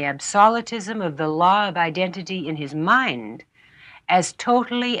maintain the absolutism of the law of identity in his mind as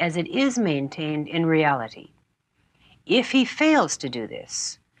totally as it is maintained in reality. If he fails to do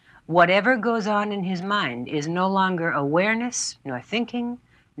this, whatever goes on in his mind is no longer awareness, nor thinking,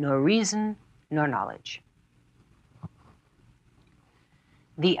 nor reason, nor knowledge.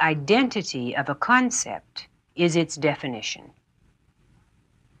 The identity of a concept is its definition.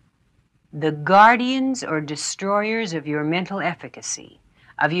 The guardians or destroyers of your mental efficacy,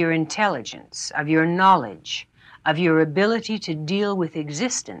 of your intelligence, of your knowledge, of your ability to deal with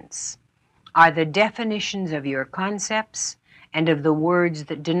existence, are the definitions of your concepts and of the words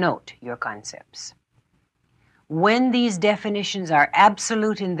that denote your concepts. When these definitions are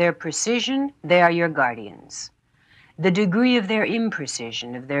absolute in their precision, they are your guardians. The degree of their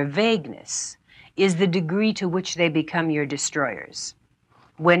imprecision, of their vagueness, is the degree to which they become your destroyers.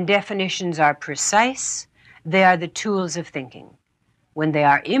 When definitions are precise, they are the tools of thinking. When they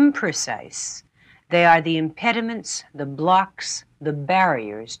are imprecise, they are the impediments, the blocks, the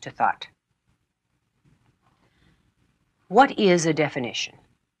barriers to thought. What is a definition?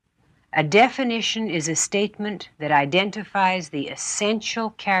 A definition is a statement that identifies the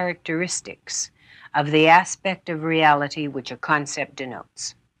essential characteristics of the aspect of reality which a concept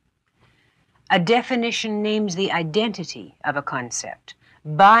denotes. A definition names the identity of a concept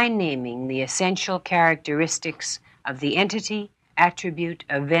by naming the essential characteristics of the entity, attribute,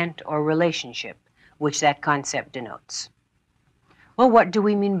 event, or relationship which that concept denotes. Well, what do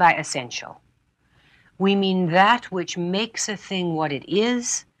we mean by essential? We mean that which makes a thing what it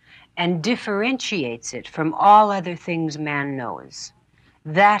is and differentiates it from all other things man knows,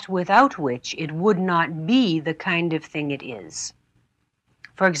 that without which it would not be the kind of thing it is.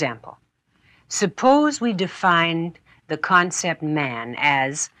 For example, suppose we defined the concept man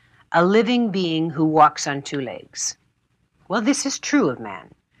as a living being who walks on two legs. Well, this is true of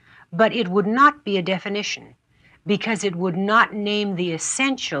man, but it would not be a definition because it would not name the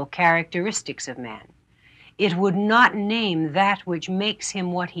essential characteristics of man. It would not name that which makes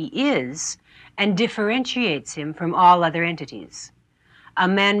him what he is and differentiates him from all other entities. A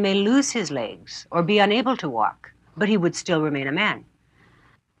man may lose his legs or be unable to walk, but he would still remain a man.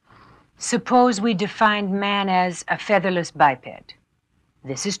 Suppose we defined man as a featherless biped.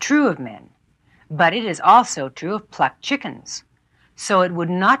 This is true of men, but it is also true of plucked chickens. So it would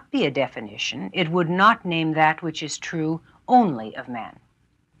not be a definition. It would not name that which is true only of man.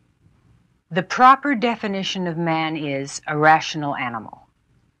 The proper definition of man is a rational animal.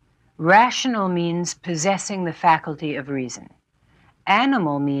 Rational means possessing the faculty of reason.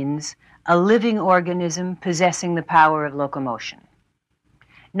 Animal means a living organism possessing the power of locomotion.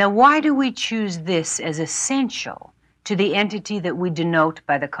 Now, why do we choose this as essential to the entity that we denote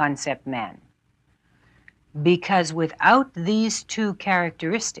by the concept man? Because without these two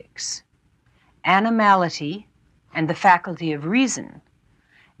characteristics, animality and the faculty of reason,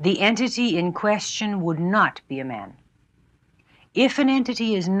 the entity in question would not be a man. If an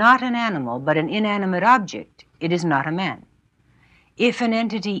entity is not an animal but an inanimate object, it is not a man. If an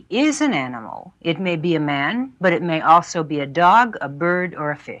entity is an animal, it may be a man, but it may also be a dog, a bird,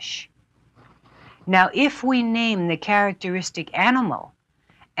 or a fish. Now, if we name the characteristic animal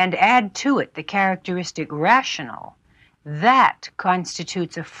and add to it the characteristic rational, that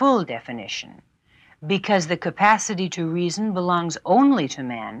constitutes a full definition, because the capacity to reason belongs only to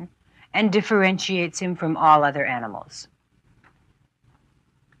man and differentiates him from all other animals.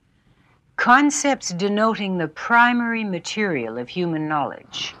 Concepts denoting the primary material of human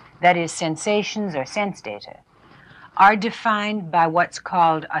knowledge, that is, sensations or sense data, are defined by what's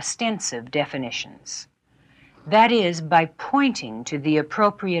called ostensive definitions. That is, by pointing to the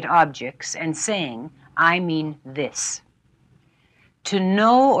appropriate objects and saying, I mean this. To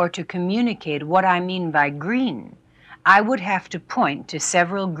know or to communicate what I mean by green, I would have to point to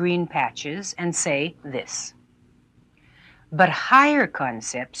several green patches and say this. But higher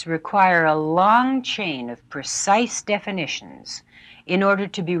concepts require a long chain of precise definitions in order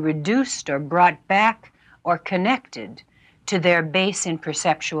to be reduced or brought back or connected to their base in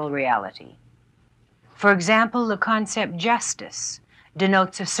perceptual reality. For example, the concept justice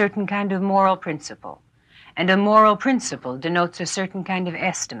denotes a certain kind of moral principle, and a moral principle denotes a certain kind of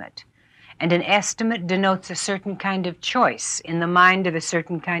estimate, and an estimate denotes a certain kind of choice in the mind of a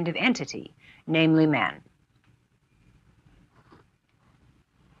certain kind of entity, namely man.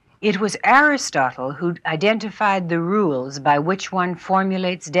 It was Aristotle who identified the rules by which one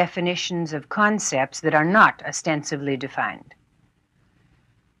formulates definitions of concepts that are not ostensively defined.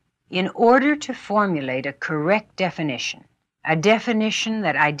 In order to formulate a correct definition, a definition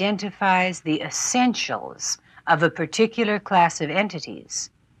that identifies the essentials of a particular class of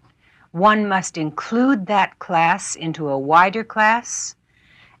entities, one must include that class into a wider class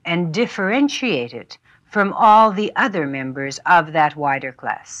and differentiate it from all the other members of that wider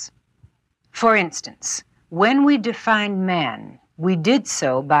class. For instance, when we defined man, we did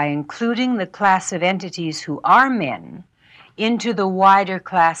so by including the class of entities who are men into the wider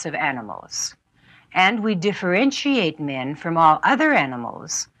class of animals, and we differentiate men from all other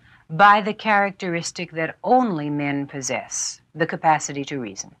animals by the characteristic that only men possess, the capacity to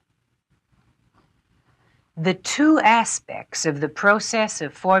reason. The two aspects of the process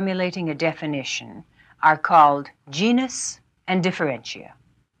of formulating a definition are called genus and differentia.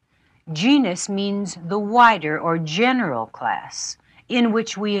 Genus means the wider or general class in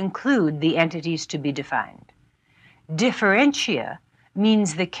which we include the entities to be defined. Differentia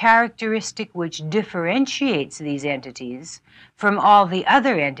means the characteristic which differentiates these entities from all the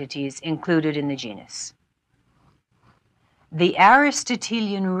other entities included in the genus. The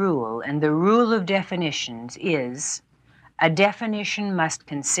Aristotelian rule and the rule of definitions is a definition must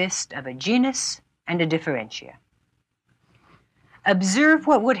consist of a genus and a differentia. Observe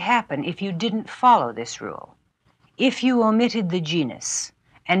what would happen if you didn't follow this rule. If you omitted the genus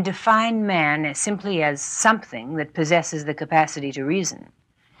and defined man as simply as something that possesses the capacity to reason,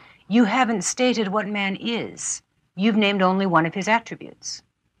 you haven't stated what man is. You've named only one of his attributes.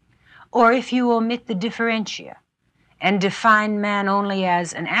 Or if you omit the differentia and define man only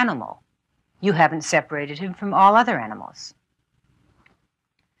as an animal, you haven't separated him from all other animals.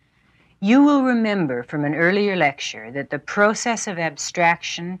 You will remember from an earlier lecture that the process of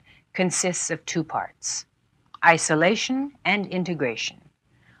abstraction consists of two parts: isolation and integration,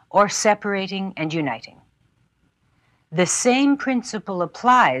 or separating and uniting. The same principle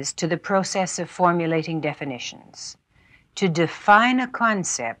applies to the process of formulating definitions. To define a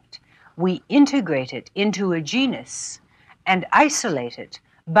concept, we integrate it into a genus and isolate it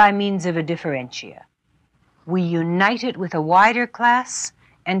by means of a differentia. We unite it with a wider class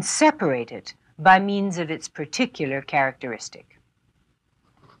and separate it by means of its particular characteristic.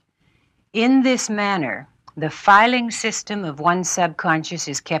 In this manner, the filing system of one's subconscious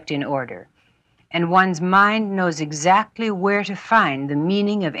is kept in order, and one's mind knows exactly where to find the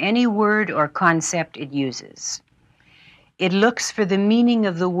meaning of any word or concept it uses. It looks for the meaning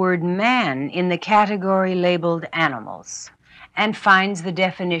of the word man in the category labeled animals, and finds the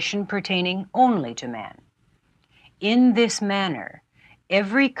definition pertaining only to man. In this manner,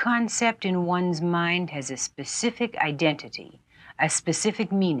 every concept in one's mind has a specific identity, a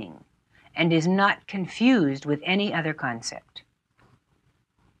specific meaning, and is not confused with any other concept.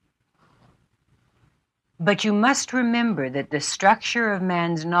 But you must remember that the structure of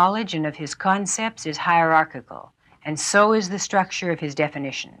man's knowledge and of his concepts is hierarchical, and so is the structure of his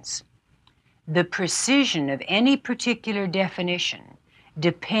definitions. The precision of any particular definition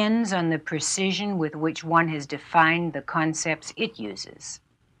depends on the precision with which one has defined the concepts it uses.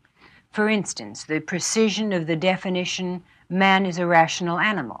 For instance, the precision of the definition, man is a rational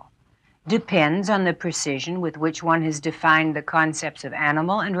animal, depends on the precision with which one has defined the concepts of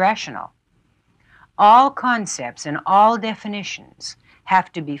animal and rational. All concepts and all definitions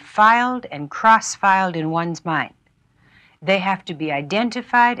have to be filed and cross-filed in one's mind. They have to be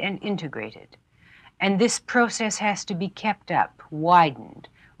identified and integrated, and this process has to be kept up, widened,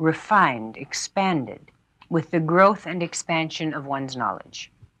 refined, expanded, with the growth and expansion of one's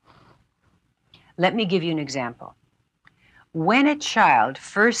knowledge. Let me give you an example. When a child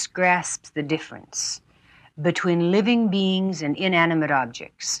first grasps the difference between living beings and inanimate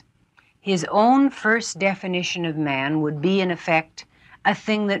objects, his own first definition of man would be, in effect, a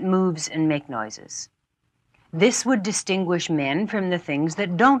thing that moves and makes noises. This would distinguish men from the things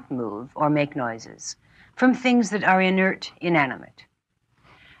that don't move or make noises, from things that are inert, inanimate.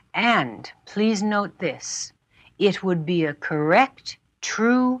 And, please note this, it would be a correct,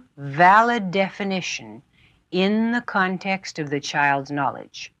 true, valid definition in the context of the child's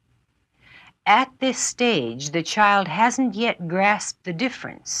knowledge. At this stage, the child hasn't yet grasped the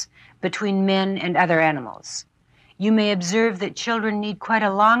difference between men and other animals. You may observe that children need quite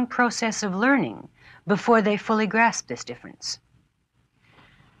a long process of learning before they fully grasp this difference.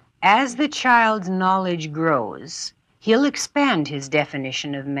 As the child's knowledge grows, he'll expand his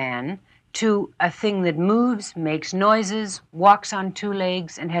definition of man to a thing that moves, makes noises, walks on two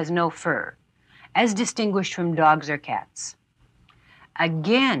legs, and has no fur, as distinguished from dogs or cats.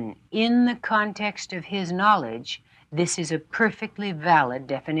 Again, in the context of his knowledge, this is a perfectly valid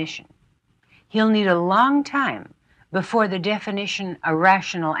definition. He'll need a long time before the definition, a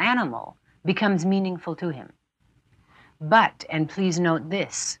rational animal, becomes meaningful to him. But, and please note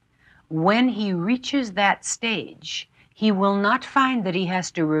this, when he reaches that stage, he will not find that he has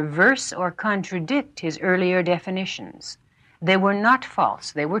to reverse or contradict his earlier definitions. They were not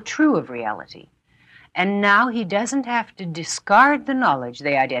false, they were true of reality. And now he doesn't have to discard the knowledge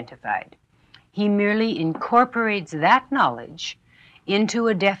they identified. He merely incorporates that knowledge into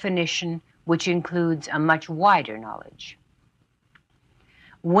a definition which includes a much wider knowledge.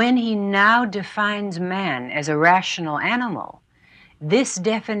 When he now defines man as a rational animal, this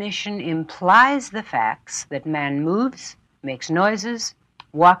definition implies the facts that man moves, makes noises,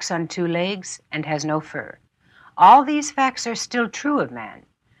 walks on two legs, and has no fur. All these facts are still true of man,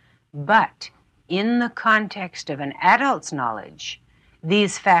 but in the context of an adult's knowledge,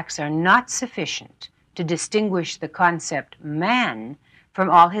 these facts are not sufficient to distinguish the concept man from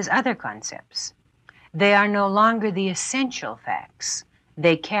all his other concepts. They are no longer the essential facts.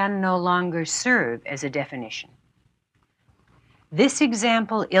 They can no longer serve as a definition. This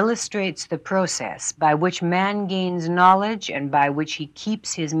example illustrates the process by which man gains knowledge and by which he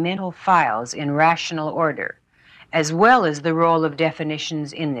keeps his mental files in rational order, as well as the role of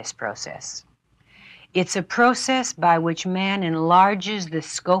definitions in this process. It's a process by which man enlarges the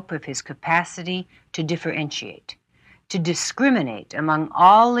scope of his capacity to differentiate, to discriminate among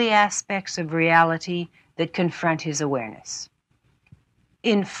all the aspects of reality that confront his awareness.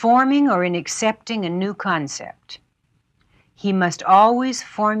 In forming or in accepting a new concept, he must always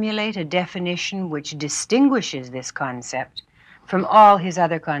formulate a definition which distinguishes this concept from all his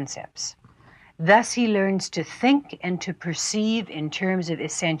other concepts. Thus he learns to think and to perceive in terms of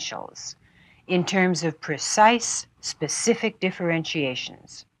essentials, in terms of precise, specific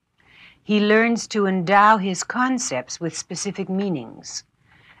differentiations. He learns to endow his concepts with specific meanings,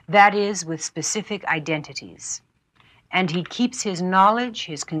 that is, with specific identities. And he keeps his knowledge,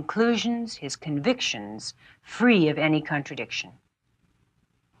 his conclusions, his convictions free of any contradiction.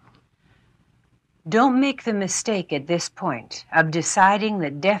 Don't make the mistake at this point of deciding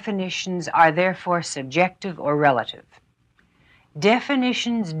that definitions are therefore subjective or relative.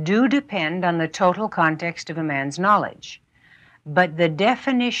 Definitions do depend on the total context of a man's knowledge, but the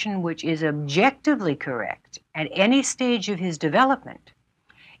definition which is objectively correct at any stage of his development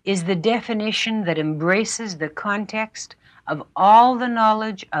is the definition that embraces the context of all the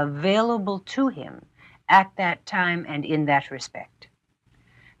knowledge available to him at that time and in that respect.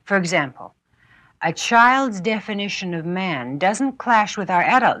 For example, a child's definition of man doesn't clash with our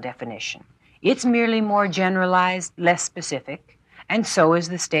adult definition. It's merely more generalized, less specific, and so is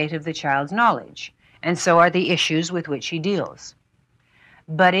the state of the child's knowledge, and so are the issues with which he deals.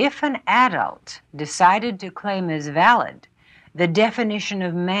 But if an adult decided to claim as valid the definition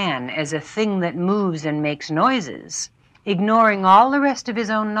of man as a thing that moves and makes noises, ignoring all the rest of his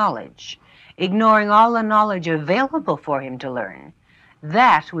own knowledge, ignoring all the knowledge available for him to learn,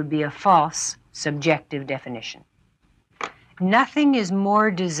 that would be a false, subjective definition. Nothing is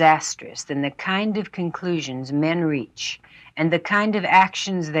more disastrous than the kind of conclusions men reach and the kind of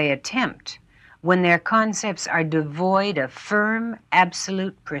actions they attempt when their concepts are devoid of firm,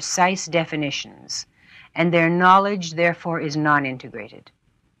 absolute, precise definitions, and their knowledge, therefore, is non-integrated.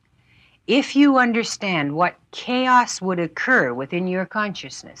 If you understand what chaos would occur within your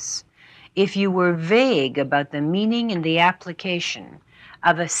consciousness if you were vague about the meaning and the application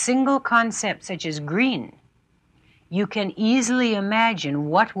of a single concept such as green, you can easily imagine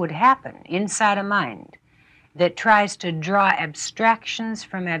what would happen inside a mind that tries to draw abstractions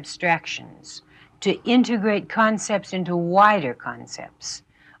from abstractions, to integrate concepts into wider concepts,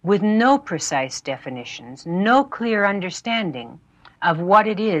 with no precise definitions, no clear understanding of what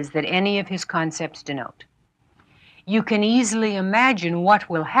it is that any of his concepts denote. You can easily imagine what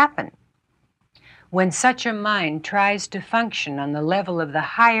will happen when such a mind tries to function on the level of the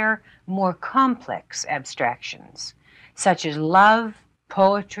higher, more complex abstractions, such as love,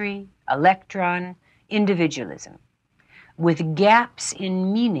 poetry, electron, individualism, with gaps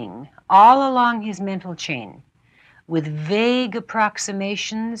in meaning all along his mental chain, with vague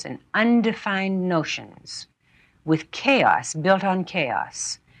approximations and undefined notions, with chaos built on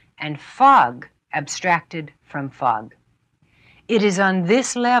chaos, and fog abstracted from fog. It is on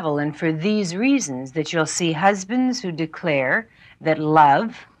this level and for these reasons that you'll see husbands who declare that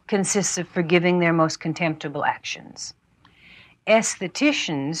love consists of forgiving their most contemptible actions,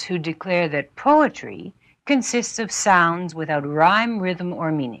 aestheticians who declare that poetry consists of sounds without rhyme, rhythm,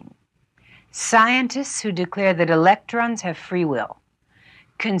 or meaning, scientists who declare that electrons have free will,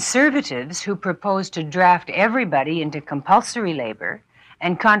 conservatives who propose to draft everybody into compulsory labor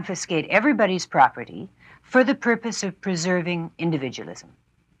and confiscate everybody's property for the purpose of preserving individualism.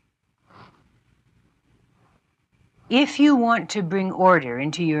 If you want to bring order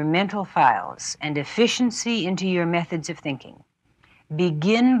into your mental files and efficiency into your methods of thinking,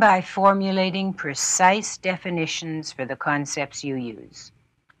 begin by formulating precise definitions for the concepts you use.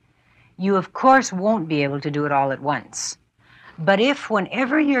 You, of course, won't be able to do it all at once. But if,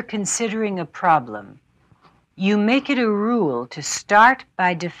 whenever you're considering a problem, you make it a rule to start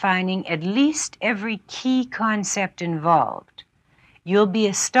by defining at least every key concept involved, You'll be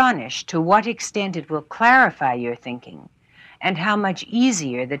astonished to what extent it will clarify your thinking and how much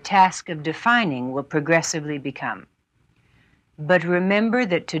easier the task of defining will progressively become. But remember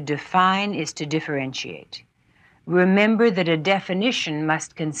that to define is to differentiate. Remember that a definition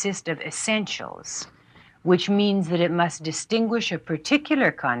must consist of essentials, which means that it must distinguish a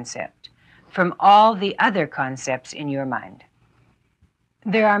particular concept from all the other concepts in your mind.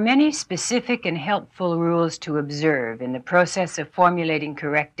 There are many specific and helpful rules to observe in the process of formulating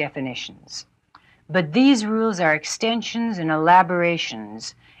correct definitions, but these rules are extensions and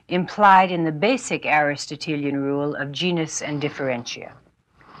elaborations implied in the basic Aristotelian rule of genus and differentia.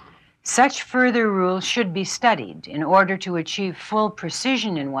 Such further rules should be studied in order to achieve full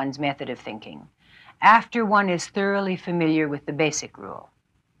precision in one's method of thinking, after one is thoroughly familiar with the basic rule.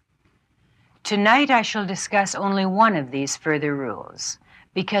 Tonight I shall discuss only one of these further rules,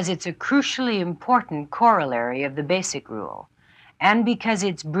 because it's a crucially important corollary of the basic rule, and because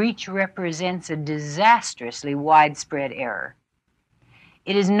its breach represents a disastrously widespread error.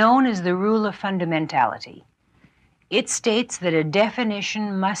 It is known as the rule of fundamentality. It states that a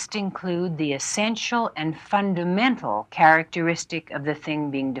definition must include the essential and fundamental characteristic of the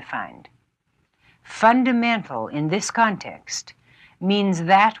thing being defined. Fundamental in this context means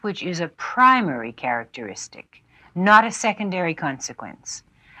that which is a primary characteristic, not a secondary consequence,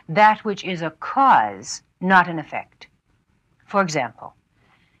 that which is a cause, not an effect. For example,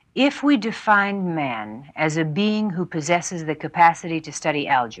 if we defined man as a being who possesses the capacity to study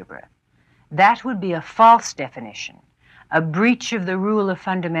algebra, that would be a false definition, a breach of the rule of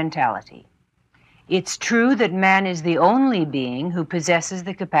fundamentality. It's true that man is the only being who possesses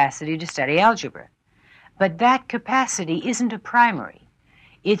the capacity to study algebra, but that capacity isn't a primary.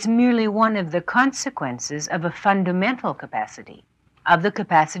 It's merely one of the consequences of a fundamental capacity, of the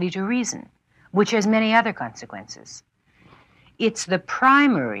capacity to reason, which has many other consequences. It's the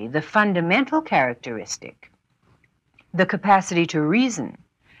primary, the fundamental characteristic, the capacity to reason,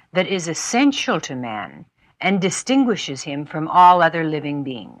 that is essential to man and distinguishes him from all other living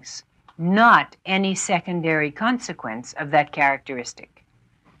beings, not any secondary consequence of that characteristic.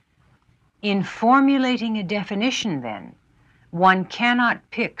 In formulating a definition, then, one cannot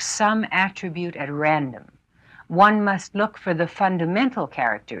pick some attribute at random. One must look for the fundamental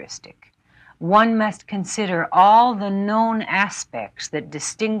characteristic. One must consider all the known aspects that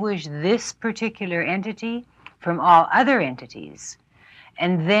distinguish this particular entity from all other entities,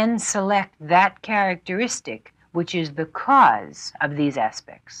 and then select that characteristic which is the cause of these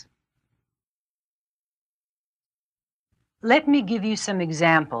aspects. Let me give you some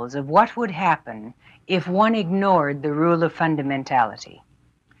examples of what would happen if one ignored the rule of fundamentality.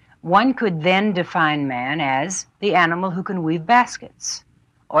 One could then define man as the animal who can weave baskets,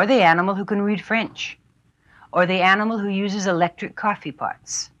 or the animal who can read French, or the animal who uses electric coffee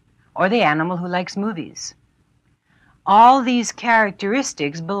pots, or the animal who likes movies. All these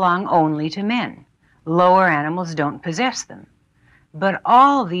characteristics belong only to men. Lower animals don't possess them. But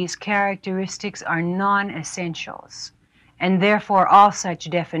all these characteristics are non-essentials, and therefore all such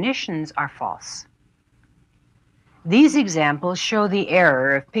definitions are false. These examples show the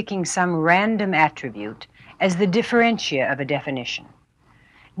error of picking some random attribute as the differentia of a definition.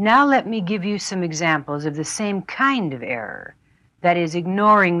 Now let me give you some examples of the same kind of error, that is,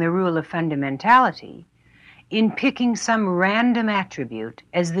 ignoring the rule of fundamentality, in picking some random attribute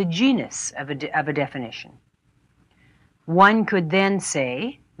as the genus of a definition. One could then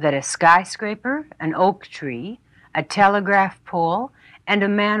say that a skyscraper, an oak tree, a telegraph pole, and a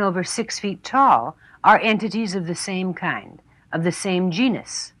man over 6 feet tall are entities of the same kind, of the same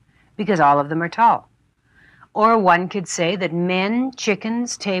genus, because all of them are tall. Or one could say that men,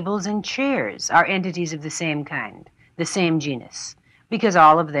 chickens, tables, and chairs are entities of the same kind, the same genus, because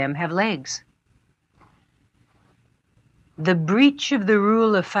all of them have legs. The breach of the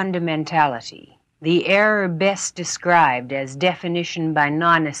rule of fundamentality, the error best described as definition by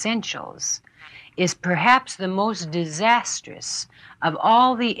non-essentials, is perhaps the most disastrous of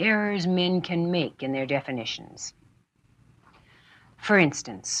all the errors men can make in their definitions. For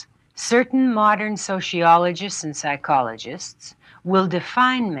instance, certain modern sociologists and psychologists will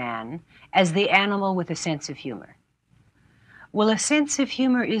define man as the animal with a sense of humor. Well, a sense of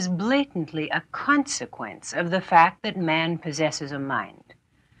humor is blatantly a consequence of the fact that man possesses a mind.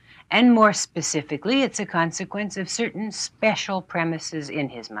 And more specifically, it's a consequence of certain special premises in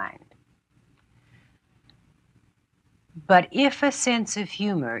his mind. But if a sense of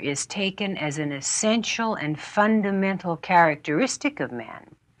humor is taken as an essential and fundamental characteristic of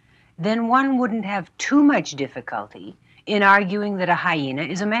man, then one wouldn't have too much difficulty in arguing that a hyena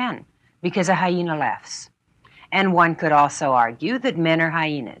is a man, because a hyena laughs. And one could also argue that men are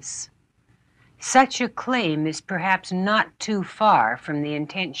hyenas. Such a claim is perhaps not too far from the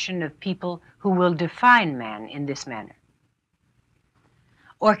intention of people who will define man in this manner.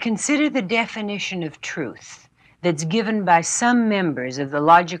 Or consider the definition of truth that's given by some members of the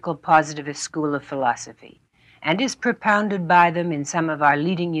logical positivist school of philosophy and is propounded by them in some of our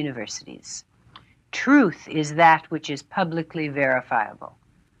leading universities. Truth is that which is publicly verifiable.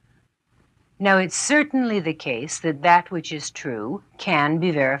 Now, it's certainly the case that that which is true can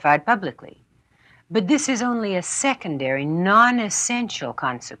be verified publicly, but this is only a secondary, non-essential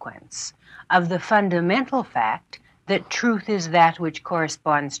consequence of the fundamental fact that truth is that which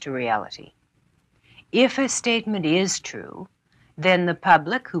corresponds to reality. If a statement is true, then the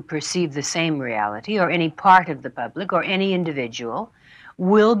public who perceive the same reality, or any part of the public, or any individual,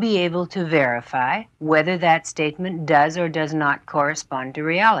 will be able to verify whether that statement does or does not correspond to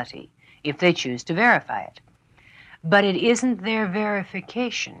reality, if they choose to verify it. But it isn't their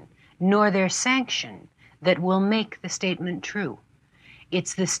verification, nor their sanction, that will make the statement true.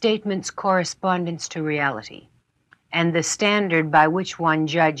 It's the statement's correspondence to reality. And the standard by which one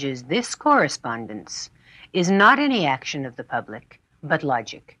judges this correspondence is not any action of the public, but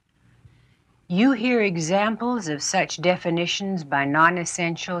logic. You hear examples of such definitions by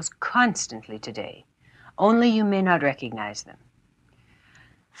non-essentials constantly today, only you may not recognize them.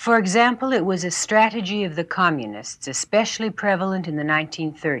 For example, it was a strategy of the communists, especially prevalent in the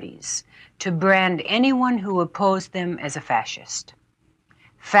 1930s, to brand anyone who opposed them as a fascist.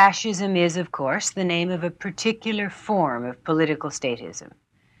 Fascism is, of course, the name of a particular form of political statism.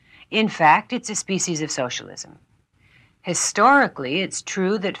 In fact, it's a species of socialism. Historically, it's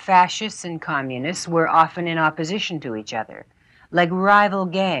true that fascists and communists were often in opposition to each other, like rival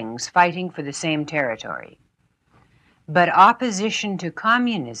gangs fighting for the same territory. But opposition to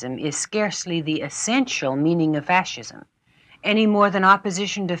communism is scarcely the essential meaning of fascism, any more than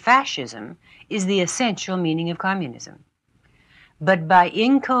opposition to fascism is the essential meaning of communism. But by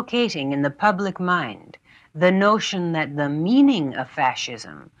inculcating in the public mind the notion that the meaning of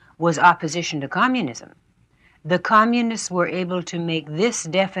fascism was opposition to communism, the communists were able to make this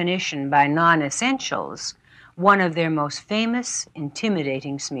definition by non-essentials one of their most famous,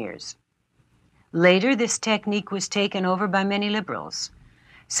 intimidating smears. Later, this technique was taken over by many liberals,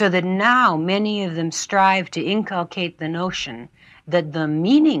 so that now many of them strive to inculcate the notion that the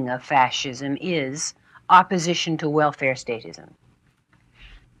meaning of fascism is opposition to welfare statism.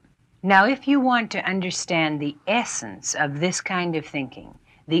 Now, if you want to understand the essence of this kind of thinking,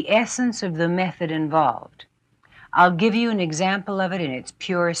 the essence of the method involved, I'll give you an example of it in its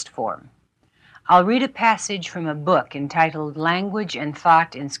purest form. I'll read a passage from a book entitled Language and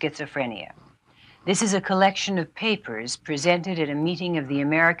Thought in Schizophrenia. This is a collection of papers presented at a meeting of the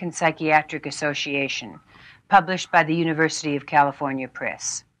American Psychiatric Association, published by the University of California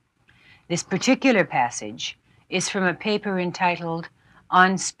Press. This particular passage is from a paper entitled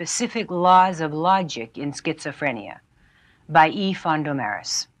On Specific Laws of Logic in Schizophrenia by E.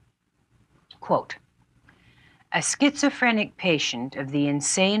 Fondomaris. Quote, a schizophrenic patient of the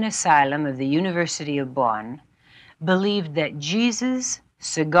insane asylum of the University of Bonn believed that Jesus,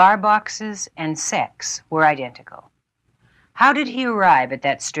 cigar boxes, and sex were identical. How did he arrive at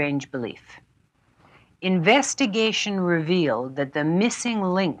that strange belief? Investigation revealed that the missing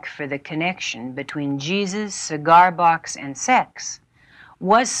link for the connection between Jesus, cigar box, and sex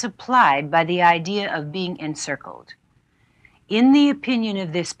was supplied by the idea of being encircled. In the opinion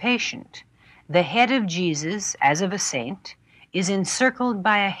of this patient, the head of Jesus, as of a saint, is encircled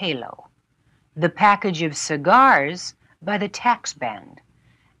by a halo, the package of cigars by the tax band,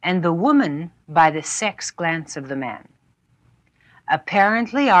 and the woman by the sex glance of the man.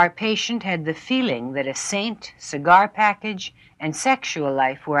 Apparently, our patient had the feeling that a saint, cigar package, and sexual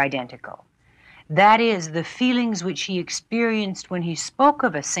life were identical. That is, the feelings which he experienced when he spoke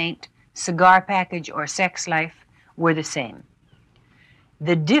of a saint, cigar package, or sex life were the same.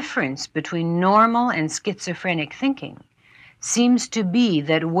 The difference between normal and schizophrenic thinking seems to be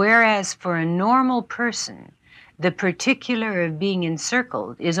that whereas for a normal person, the particular of being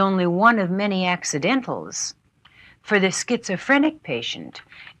encircled is only one of many accidentals, for the schizophrenic patient,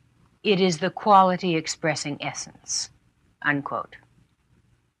 it is the quality expressing essence. Unquote.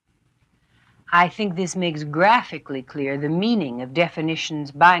 I think this makes graphically clear the meaning of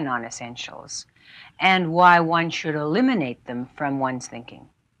definitions by non-essentials and why one should eliminate them from one's thinking.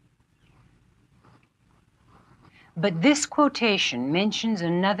 But this quotation mentions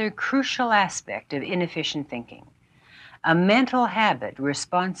another crucial aspect of inefficient thinking, a mental habit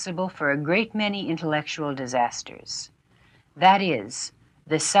responsible for a great many intellectual disasters. That is,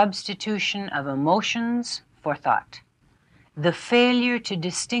 the substitution of emotions for thought. The failure to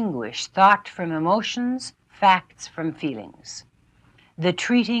distinguish thought from emotions, facts from feelings. The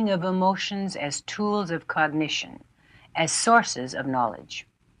treating of emotions as tools of cognition, as sources of knowledge.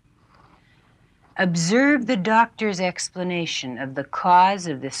 Observe the doctor's explanation of the cause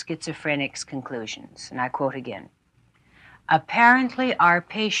of the schizophrenic's conclusions, and I quote again. Apparently, our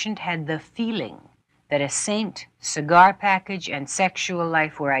patient had the feeling that a saint, cigar package, and sexual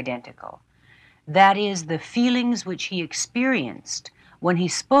life were identical. That is, the feelings which he experienced when he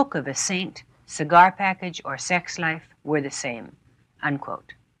spoke of a saint, cigar package, or sex life were the same,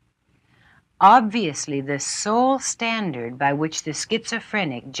 unquote. Obviously, the sole standard by which the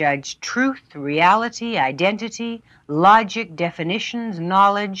schizophrenic judged truth, reality, identity, logic, definitions,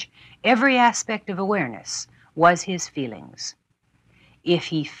 knowledge, every aspect of awareness, was his feelings. If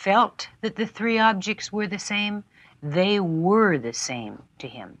he felt that the three objects were the same, they were the same to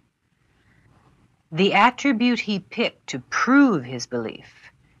him. The attribute he picked to prove his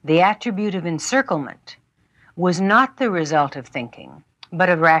belief, the attribute of encirclement, was not the result of thinking, but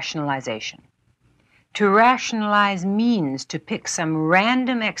of rationalization. To rationalize means to pick some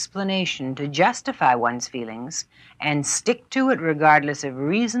random explanation to justify one's feelings and stick to it regardless of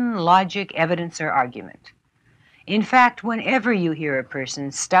reason, logic, evidence, or argument. In fact, whenever you hear a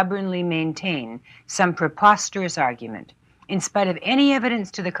person stubbornly maintain some preposterous argument, in spite of any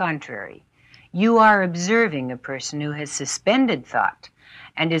evidence to the contrary, you are observing a person who has suspended thought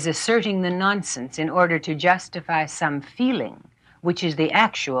and is asserting the nonsense in order to justify some feeling, which is the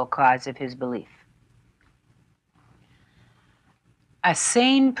actual cause of his belief. A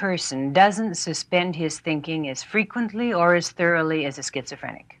sane person doesn't suspend his thinking as frequently or as thoroughly as a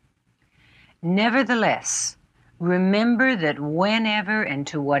schizophrenic. Nevertheless, remember that whenever and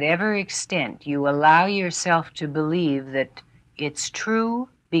to whatever extent you allow yourself to believe that it's true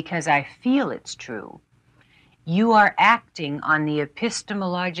because I feel it's true, you are acting on the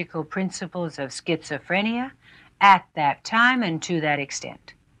epistemological principles of schizophrenia at that time and to that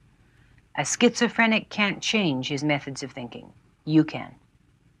extent. A schizophrenic can't change his methods of thinking. You can.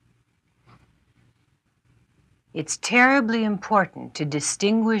 It's terribly important to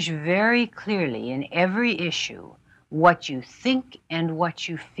distinguish very clearly in every issue what you think and what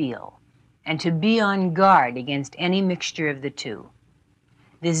you feel, and to be on guard against any mixture of the two.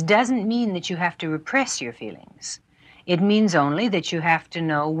 This doesn't mean that you have to repress your feelings. It means only that you have to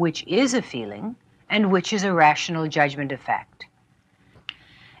know which is a feeling and which is a rational judgment of fact.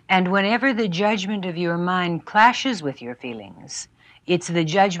 And whenever the judgment of your mind clashes with your feelings, it's the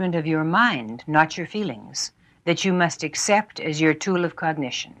judgment of your mind, not your feelings, that you must accept as your tool of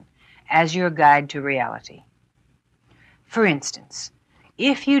cognition, as your guide to reality. For instance,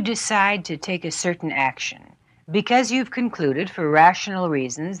 if you decide to take a certain action because you've concluded for rational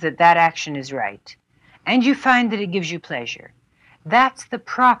reasons that that action is right, and you find that it gives you pleasure, that's the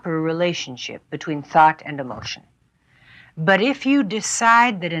proper relationship between thought and emotion. But if you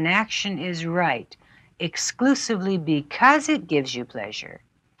decide that an action is right exclusively because it gives you pleasure,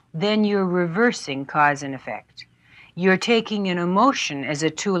 then you're reversing cause and effect. You're taking an emotion as a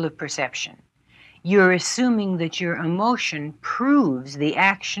tool of perception. You're assuming that your emotion proves the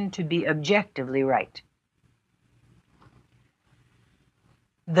action to be objectively right.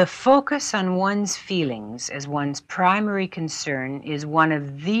 The focus on one's feelings as one's primary concern is one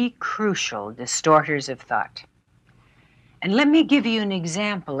of the crucial distorters of thought. And let me give you an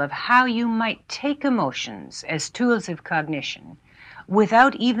example of how you might take emotions as tools of cognition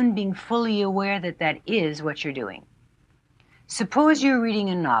without even being fully aware that that is what you're doing. Suppose you're reading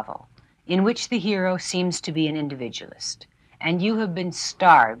a novel in which the hero seems to be an individualist, and you have been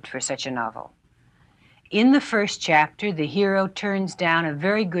starved for such a novel. In the first chapter, the hero turns down a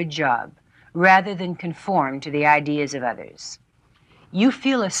very good job rather than conform to the ideas of others. You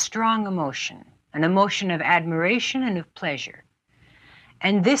feel a strong emotion, an emotion of admiration and of pleasure.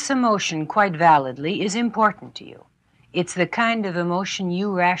 And this emotion, quite validly, is important to you. It's the kind of emotion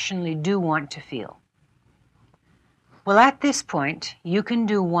you rationally do want to feel. Well, at this point, you can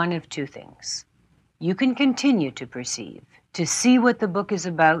do one of two things. You can continue to perceive, to see what the book is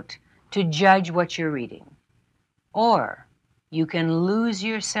about, to judge what you're reading. Or you can lose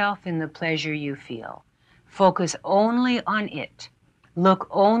yourself in the pleasure you feel, focus only on it, look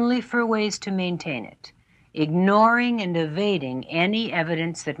only for ways to maintain it, ignoring and evading any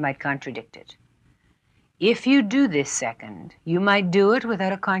evidence that might contradict it. If you do this second, you might do it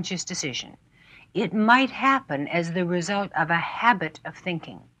without a conscious decision. It might happen as the result of a habit of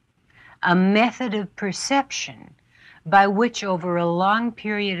thinking, a method of perception by which over a long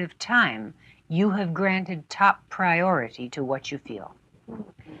period of time you have granted top priority to what you feel.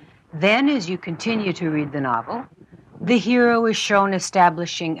 Then, as you continue to read the novel, the hero is shown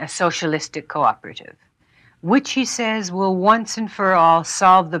establishing a socialistic cooperative, which he says will once and for all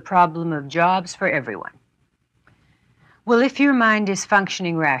solve the problem of jobs for everyone. Well, if your mind is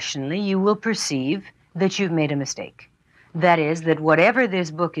functioning rationally, you will perceive that you've made a mistake. That is, that whatever this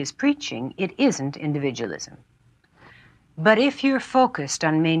book is preaching, it isn't individualism. But if you're focused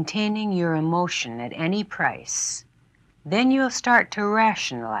on maintaining your emotion at any price, then you'll start to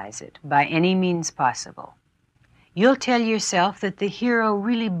rationalize it by any means possible. You'll tell yourself that the hero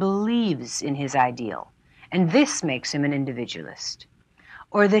really believes in his ideal, and this makes him an individualist,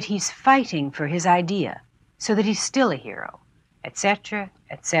 or that he's fighting for his idea so that he's still a hero, etc.,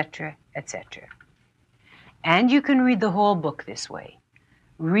 etc., etc. And you can read the whole book this way,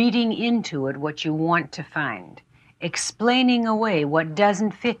 reading into it what you want to find, explaining away what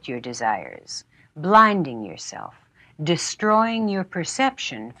doesn't fit your desires, blinding yourself, destroying your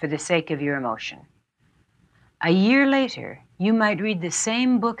perception for the sake of your emotion. A year later, you might read the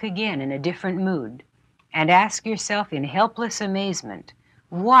same book again in a different mood and ask yourself in helpless amazement,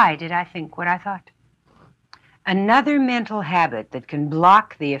 why did I think what I thought? Another mental habit that can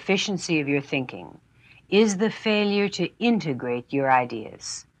block the efficiency of your thinking is the failure to integrate your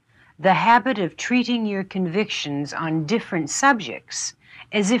ideas, the habit of treating your convictions on different subjects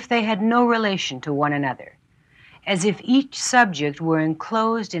as if they had no relation to one another, as if each subject were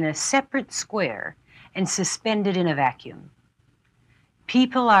enclosed in a separate square and suspended in a vacuum.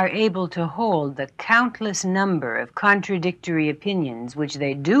 People are able to hold the countless number of contradictory opinions which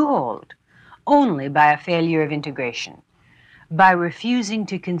they do hold only by a failure of integration, by refusing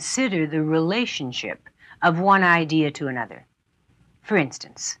to consider the relationship of one idea to another. For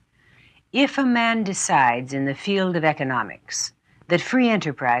instance, if a man decides in the field of economics that free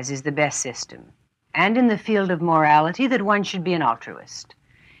enterprise is the best system, and in the field of morality that one should be an altruist,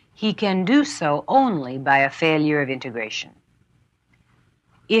 he can do so only by a failure of integration.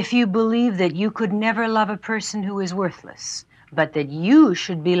 If you believe that you could never love a person who is worthless, but that you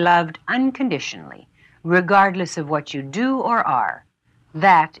should be loved unconditionally, regardless of what you do or are,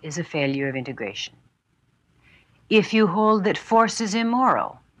 that is a failure of integration. If you hold that force is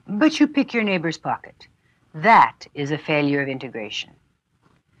immoral, but you pick your neighbor's pocket, that is a failure of integration.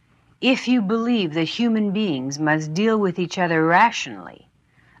 If you believe that human beings must deal with each other rationally,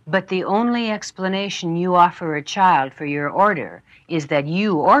 but the only explanation you offer a child for your order is that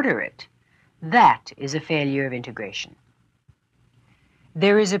you order it, that is a failure of integration.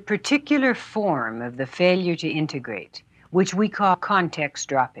 There is a particular form of the failure to integrate, which we call context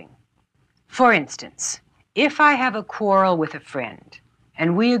dropping. For instance, if I have a quarrel with a friend,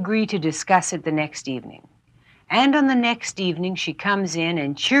 and we agree to discuss it the next evening, and on the next evening she comes in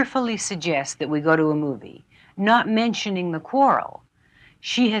and cheerfully suggests that we go to a movie, not mentioning the quarrel,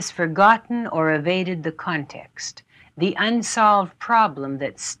 she has forgotten or evaded the context, the unsolved problem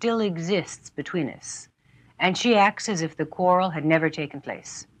that still exists between us, and she acts as if the quarrel had never taken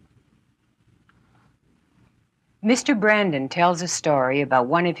place. Mr. Branden tells a story about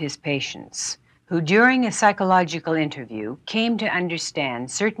one of his patients who, during a psychological interview, came to understand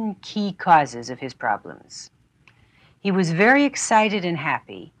certain key causes of his problems. He was very excited and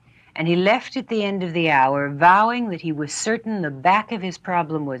happy, and he left at the end of the hour vowing that he was certain the back of his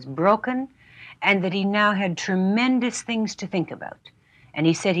problem was broken and that he now had tremendous things to think about. And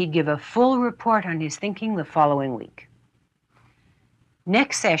he said he'd give a full report on his thinking the following week.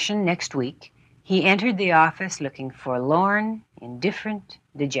 Next session, next week, he entered the office looking forlorn, indifferent,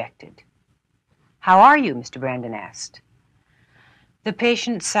 dejected. "How are you?" Mr. Branden asked. The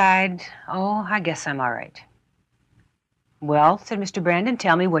patient sighed, "Oh, I guess I'm all right." "Well," said Mr. Branden,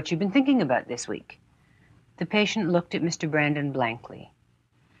 "tell me what you've been thinking about this week." The patient looked at Mr. Branden blankly.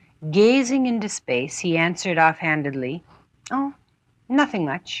 Gazing into space, he answered offhandedly, "Oh, nothing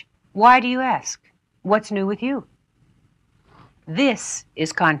much. Why do you ask? What's new with you?" This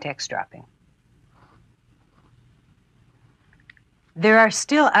is context dropping. There are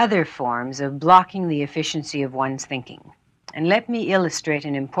still other forms of blocking the efficiency of one's thinking, and let me illustrate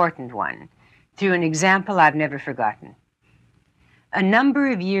an important one through an example I've never forgotten. A number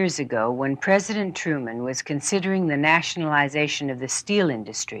of years ago, when President Truman was considering the nationalization of the steel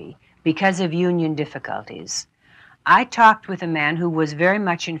industry because of union difficulties, I talked with a man who was very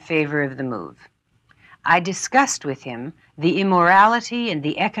much in favor of the move. I discussed with him the immorality and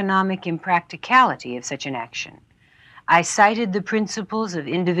the economic impracticality of such an action. I cited the principles of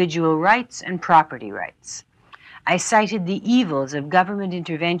individual rights and property rights. I cited the evils of government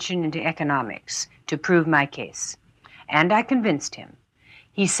intervention into economics to prove my case. And I convinced him.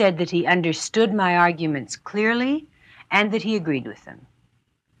 He said that he understood my arguments clearly and that he agreed with them.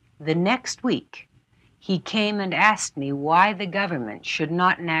 the next week, he came and asked me why the government should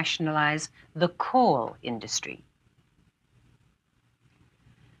not nationalize the coal industry.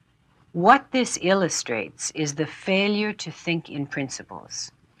 What this illustrates is the failure to think in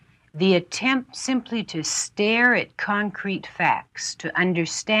principles, the attempt simply to stare at concrete facts, to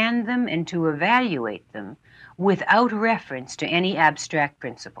understand them and to evaluate them without reference to any abstract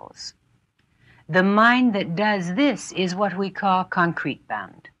principles. The mind that does this is what we call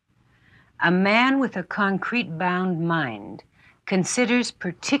concrete-bound. A man with a concrete-bound mind considers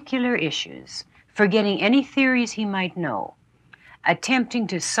particular issues, forgetting any theories he might know, attempting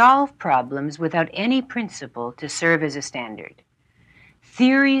to solve problems without any principle to serve as a standard.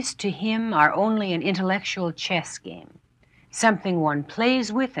 Theories to him are only an intellectual chess game, something one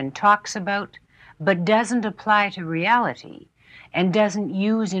plays with and talks about, but doesn't apply to reality and doesn't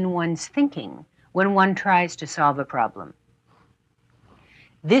use in one's thinking when one tries to solve a problem.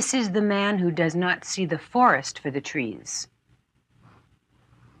 This is the man who does not see the forest for the trees.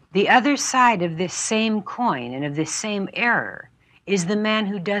 The other side of this same coin and of this same error is the man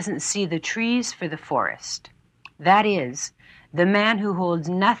who doesn't see the trees for the forest. That is, the man who holds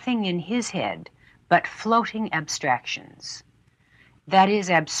nothing in his head but floating abstractions. That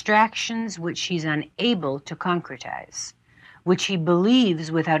is, abstractions which he's unable to concretize, which he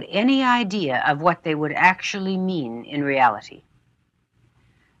believes without any idea of what they would actually mean in reality.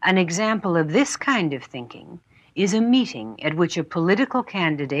 An example of this kind of thinking is a meeting at which a political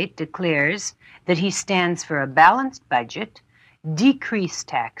candidate declares that he stands for a balanced budget, decreased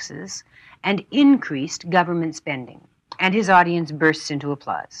taxes, and increased government spending, and his audience bursts into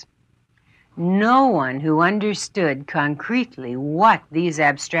applause. No one who understood concretely what these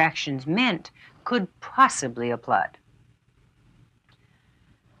abstractions meant could possibly applaud.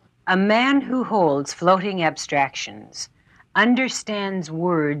 A man who holds floating abstractions understands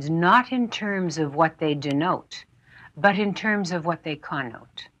words not in terms of what they denote, but in terms of what they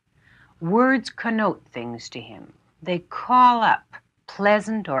connote. Words connote things to him. They call up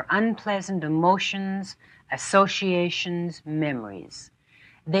pleasant or unpleasant emotions, associations, memories.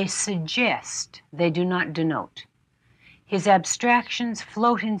 They suggest, they do not denote. His abstractions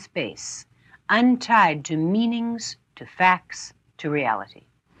float in space, untied to meanings, to facts, to reality.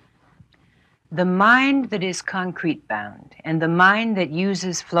 The mind that is concrete-bound and the mind that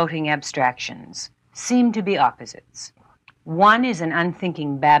uses floating abstractions seem to be opposites. One is an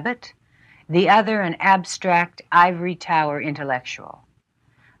unthinking Babbitt, the other an abstract ivory tower intellectual.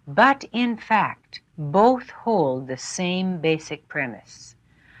 But in fact, both hold the same basic premise.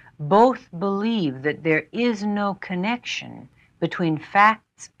 Both believe that there is no connection between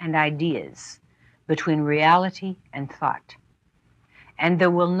facts and ideas, between reality and thought. And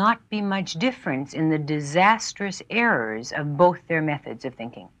there will not be much difference in the disastrous errors of both their methods of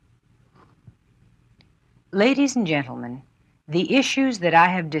thinking. Ladies and gentlemen, the issues that I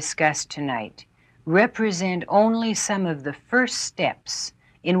have discussed tonight represent only some of the first steps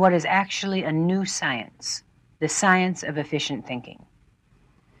in what is actually a new science, the science of efficient thinking.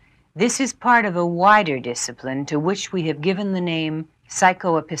 This is part of a wider discipline to which we have given the name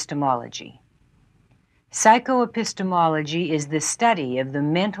psychoepistemology. Psychoepistemology is the study of the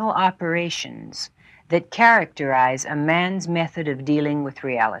mental operations that characterize a man's method of dealing with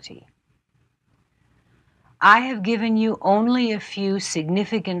reality. I have given you only a few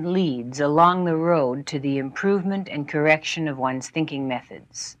significant leads along the road to the improvement and correction of one's thinking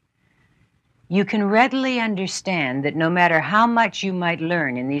methods. You can readily understand that no matter how much you might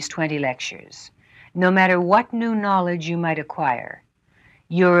learn in these 20 lectures, no matter what new knowledge you might acquire,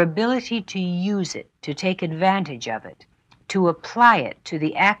 your ability to use it, to take advantage of it, to apply it to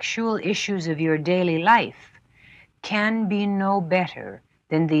the actual issues of your daily life can be no better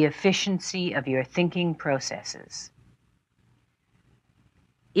than the efficiency of your thinking processes.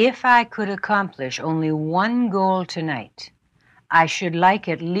 If I could accomplish only one goal tonight, I should like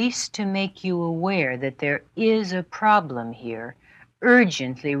at least to make you aware that there is a problem here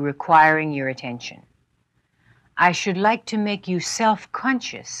urgently requiring your attention. I should like to make you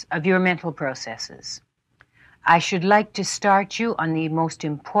self-conscious of your mental processes. I should like to start you on the most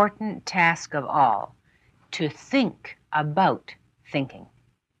important task of all, to think about thinking.